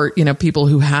or people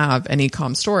who have an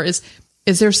e-com store, is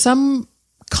there some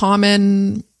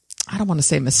common, I don't want to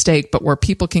say mistake, but where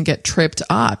people can get tripped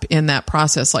up in that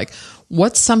process? Like,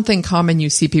 what's something common you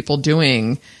see people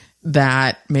doing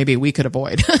that maybe we could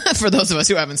avoid for those of us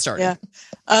who haven't started? Yeah.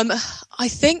 I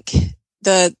think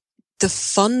the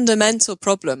fundamental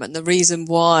problem, and the reason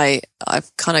why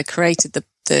I've kind of created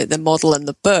the model and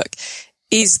the book,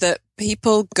 is that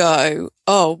people go,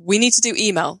 oh, we need to do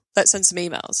email. Let's send some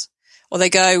emails. Or they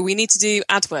go, we need to do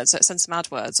AdWords. Let's send some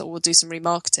AdWords, or we'll do some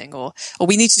remarketing, or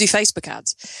we need to do Facebook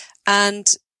ads. And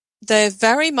they're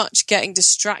very much getting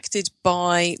distracted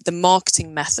by the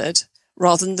marketing method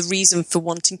rather than the reason for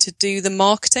wanting to do the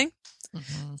marketing.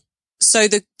 Mm-hmm. So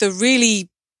the really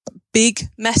big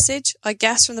message, I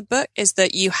guess, from the book is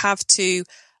that you have to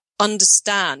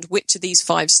understand which of these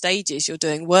 5 stages you're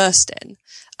doing worst in,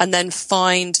 and then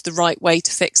find the right way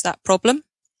to fix that problem.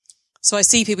 So I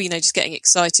see people, just getting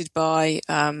excited by,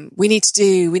 we need to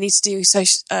do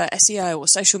social, SEO or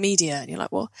social media. And you're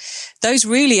like, well, those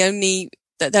really only,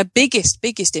 their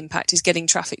biggest impact is getting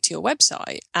traffic to your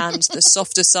website and the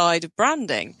softer side of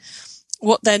branding.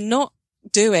 What they're not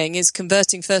doing is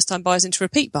converting first time buyers into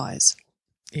repeat buyers.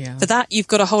 Yeah. For that, you've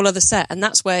got a whole other set. And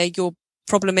that's where your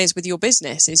problem is with your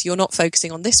business, is you're not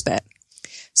focusing on this bit.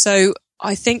 So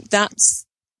I think that's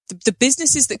the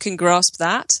businesses that can grasp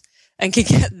that and can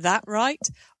get that right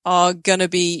are going to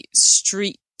be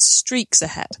streaks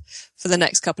ahead for the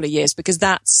next couple of years, because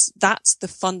that's the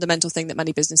fundamental thing that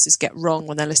many businesses get wrong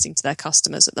when they're listening to their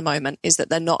customers at the moment, is that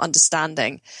they're not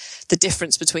understanding the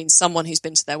difference between someone who's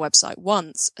been to their website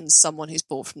once and someone who's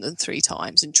bought from them 3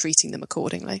 times, and treating them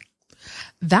accordingly.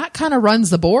 That kind of runs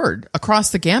the board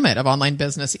across the gamut of online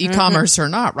business, e-commerce or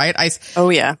not, right?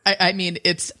 I mean,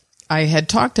 I had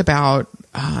talked about,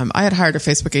 I had hired a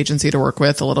Facebook agency to work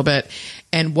with a little bit,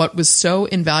 and what was so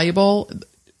invaluable,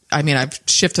 I mean, I've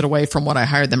shifted away from what I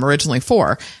hired them originally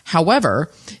for. However,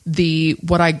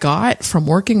 what I got from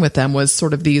working with them was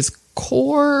sort of these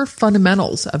core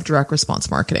fundamentals of direct response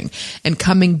marketing, and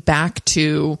coming back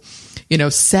to,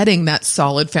 setting that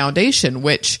solid foundation,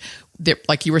 which,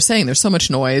 like you were saying, there's so much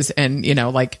noise, and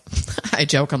like I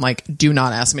joke, I'm like, do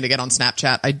not ask me to get on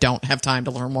Snapchat. I don't have time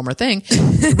to learn one more thing,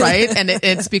 right? And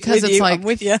it's because it's like, I'm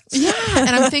with you. Yeah, and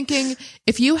I'm thinking,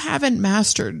 if you haven't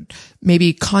mastered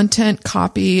maybe content,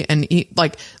 copy, and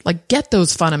like get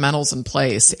those fundamentals in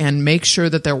place and make sure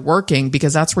that they're working,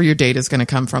 because that's where your data is going to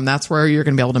come from. That's where you're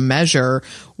going to be able to measure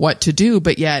what to do.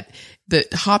 But yet,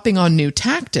 hopping on new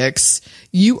tactics,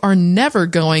 you are never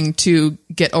going to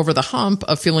get over the hump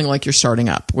of feeling like you're starting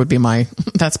up,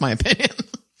 that's my opinion.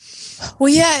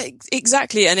 Well, yeah,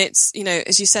 exactly. And it's,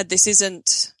 as you said, this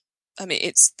isn't,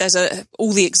 there's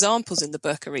all the examples in the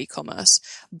book are e-commerce,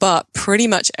 but pretty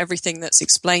much everything that's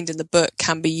explained in the book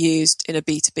can be used in a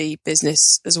B2B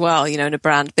business as well, in a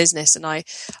brand business. And I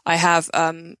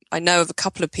know of a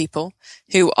couple of people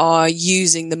who are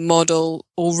using the model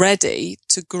already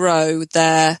to grow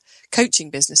their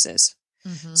coaching businesses.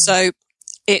 Mm-hmm. So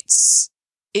it's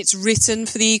written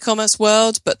for the e-commerce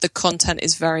world, but the content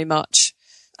is very much,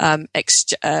 can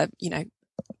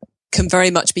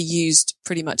very much be used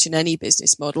pretty much in any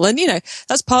business model. And,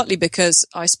 that's partly because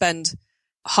I spend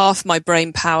half my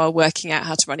brain power working out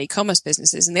how to run e-commerce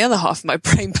businesses, and the other half of my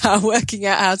brain power working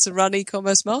out how to run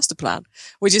e-commerce master plan,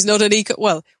 which is not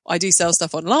well, I do sell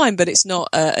stuff online, but it's not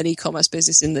an e-commerce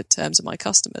business in the terms of my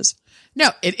customers. No,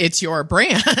 it's your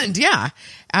brand. Yeah,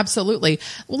 absolutely.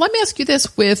 Well, let me ask you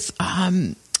this with,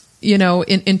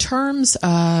 in terms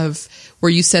of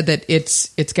where you said that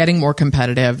it's getting more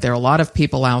competitive, there are a lot of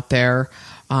people out there.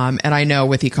 And I know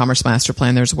with e-commerce master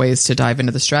plan, there's ways to dive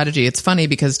into the strategy. It's funny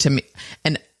because to me,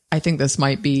 and I think this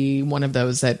might be one of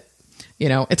those that,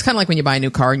 it's kind of like when you buy a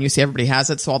new car and you see everybody has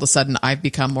it. So all of a sudden I've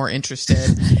become more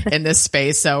interested in this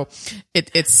space. So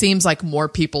it seems like more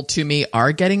people to me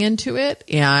are getting into it.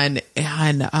 And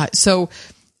so,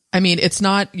 I mean,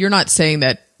 you're not saying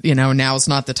that, now's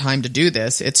not the time to do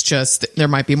this. It's just there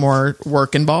might be more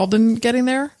work involved in getting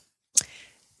there.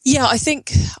 Yeah, I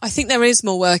think there is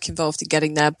more work involved in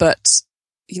getting there, but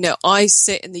I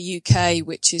sit in the UK,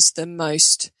 which is the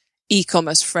most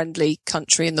e-commerce friendly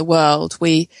country in the world.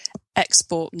 We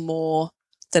export more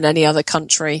than any other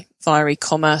country via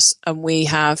e-commerce, and we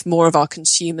have more of our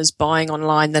consumers buying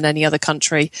online than any other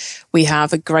country. We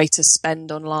have a greater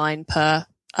spend online per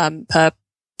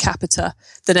capita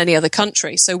than any other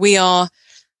country. So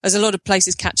there's a lot of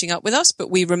places catching up with us,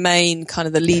 but we remain kind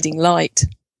of the leading light.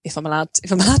 If I'm allowed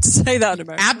to say that in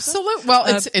America. Absolutely. Well,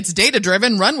 it's data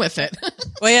driven. Run with it.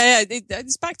 Well, yeah,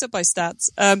 it's backed up by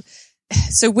stats.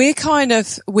 So we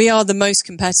are the most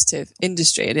competitive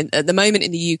industry. And at the moment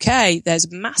in the UK, there's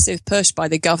a massive push by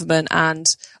the government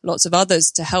and lots of others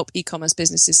to help e-commerce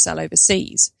businesses sell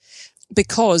overseas,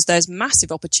 because there's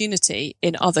massive opportunity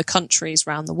in other countries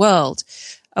around the world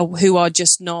who are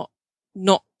just not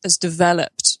as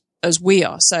developed as we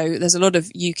are. So there's a lot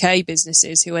of UK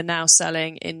businesses who are now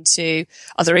selling into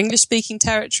other English-speaking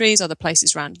territories, other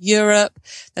places around Europe.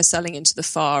 They're selling into the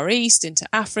Far East, into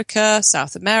Africa,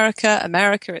 South America,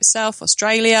 America itself,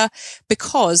 Australia,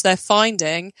 because they're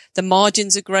finding the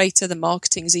margins are greater, the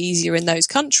marketing's easier in those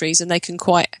countries, and they can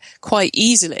quite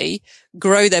easily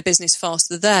grow their business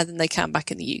faster there than they can back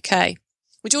in the UK.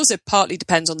 Which also partly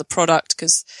depends on the product,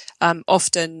 because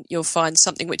often you'll find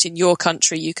something which in your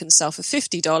country you can sell for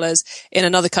 $50. In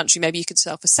another country, maybe you could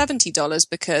sell for $70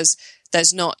 because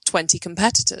there's not 20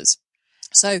 competitors.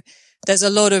 So there's a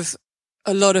lot of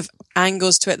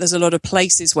angles to it. There's a lot of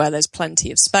places where there's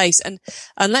plenty of space. And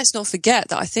let's not forget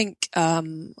that I think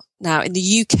now in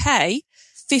the UK,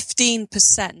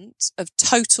 15% of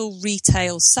total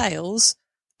retail sales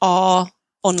are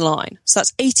online. So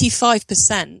that's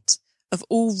 85%. Of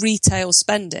all retail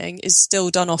spending is still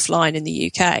done offline in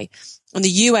the UK. On the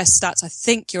US stats, I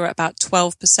think you're at about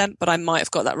 12%, but I might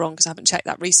have got that wrong because I haven't checked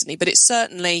that recently. But it's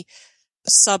certainly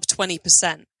sub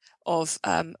 20% of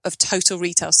total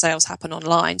retail sales happen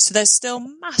online. So there's still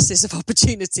massive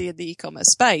opportunity in the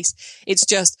e-commerce space. It's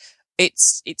just,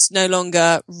 it's no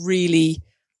longer really,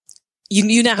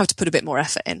 you now have to put a bit more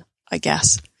effort in, I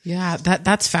guess. Yeah,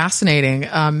 that's fascinating.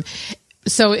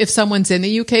 So if someone's in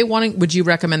the UK would you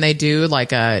recommend they do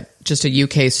like just a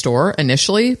UK store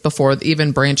initially before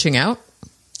even branching out?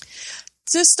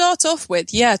 To start off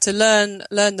with, yeah, to learn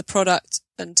the product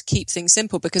and keep things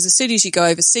simple, because as soon as you go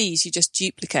overseas, you just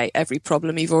duplicate every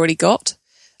problem you've already got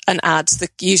and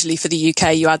usually for the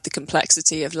UK, you add the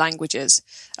complexity of languages,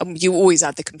 and you always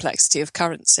add the complexity of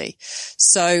currency.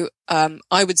 So,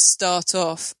 I would start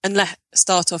off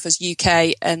as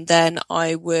UK, and then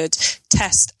I would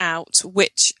test out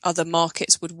which other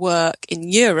markets would work in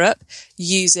Europe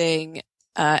using,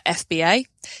 FBA.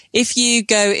 If you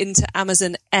go into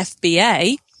Amazon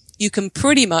FBA, you can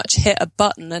pretty much hit a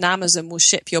button and Amazon will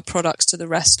ship your products to the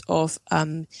rest of,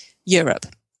 Europe.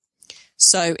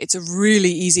 So it's a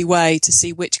really easy way to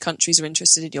see which countries are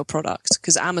interested in your product,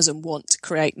 because Amazon want to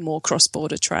create more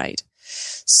cross-border trade.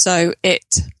 So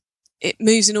it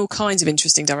moves in all kinds of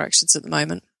interesting directions at the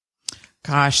moment.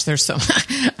 Gosh, there's so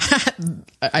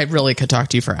I really could talk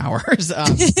to you for hours.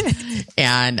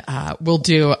 And I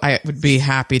would be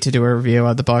happy to do a review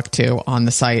of the book too on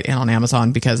the site and on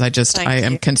Amazon, because I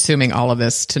am consuming all of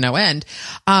this to no end.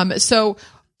 So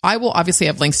I will obviously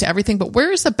have links to everything, but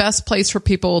where is the best place for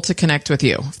people to connect with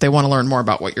you if they want to learn more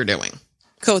about what you're doing?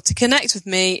 Cool. To connect with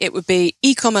me, it would be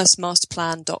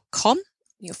ecommercemasterplan.com.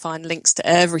 You'll find links to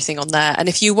everything on there. And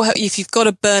if you've got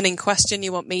a burning question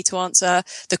you want me to answer,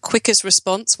 the quickest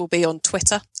response will be on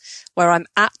Twitter, where I'm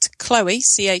at Chloe,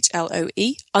 CHLOE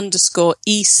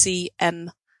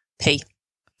 _ECMP.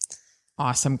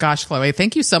 Awesome. Gosh, Chloe,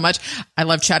 thank you so much. I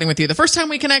love chatting with you. The first time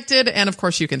we connected, and of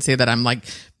course you can see that I'm like,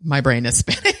 my brain is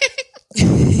spinning.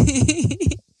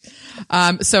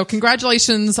 So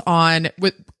congratulations on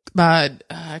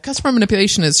Customer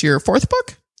Manipulation is your fourth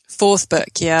book? Fourth book,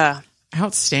 yeah.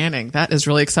 Outstanding. That is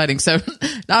really exciting. So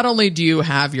not only do you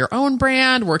have your own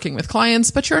brand working with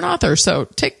clients, but you're an author. So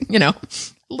a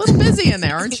little busy in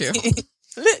there, aren't you?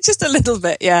 Just a little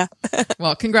bit, yeah.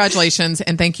 Well, congratulations.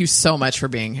 And thank you so much for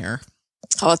being here.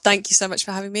 Oh, thank you so much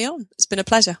for having me on. It's been a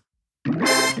pleasure.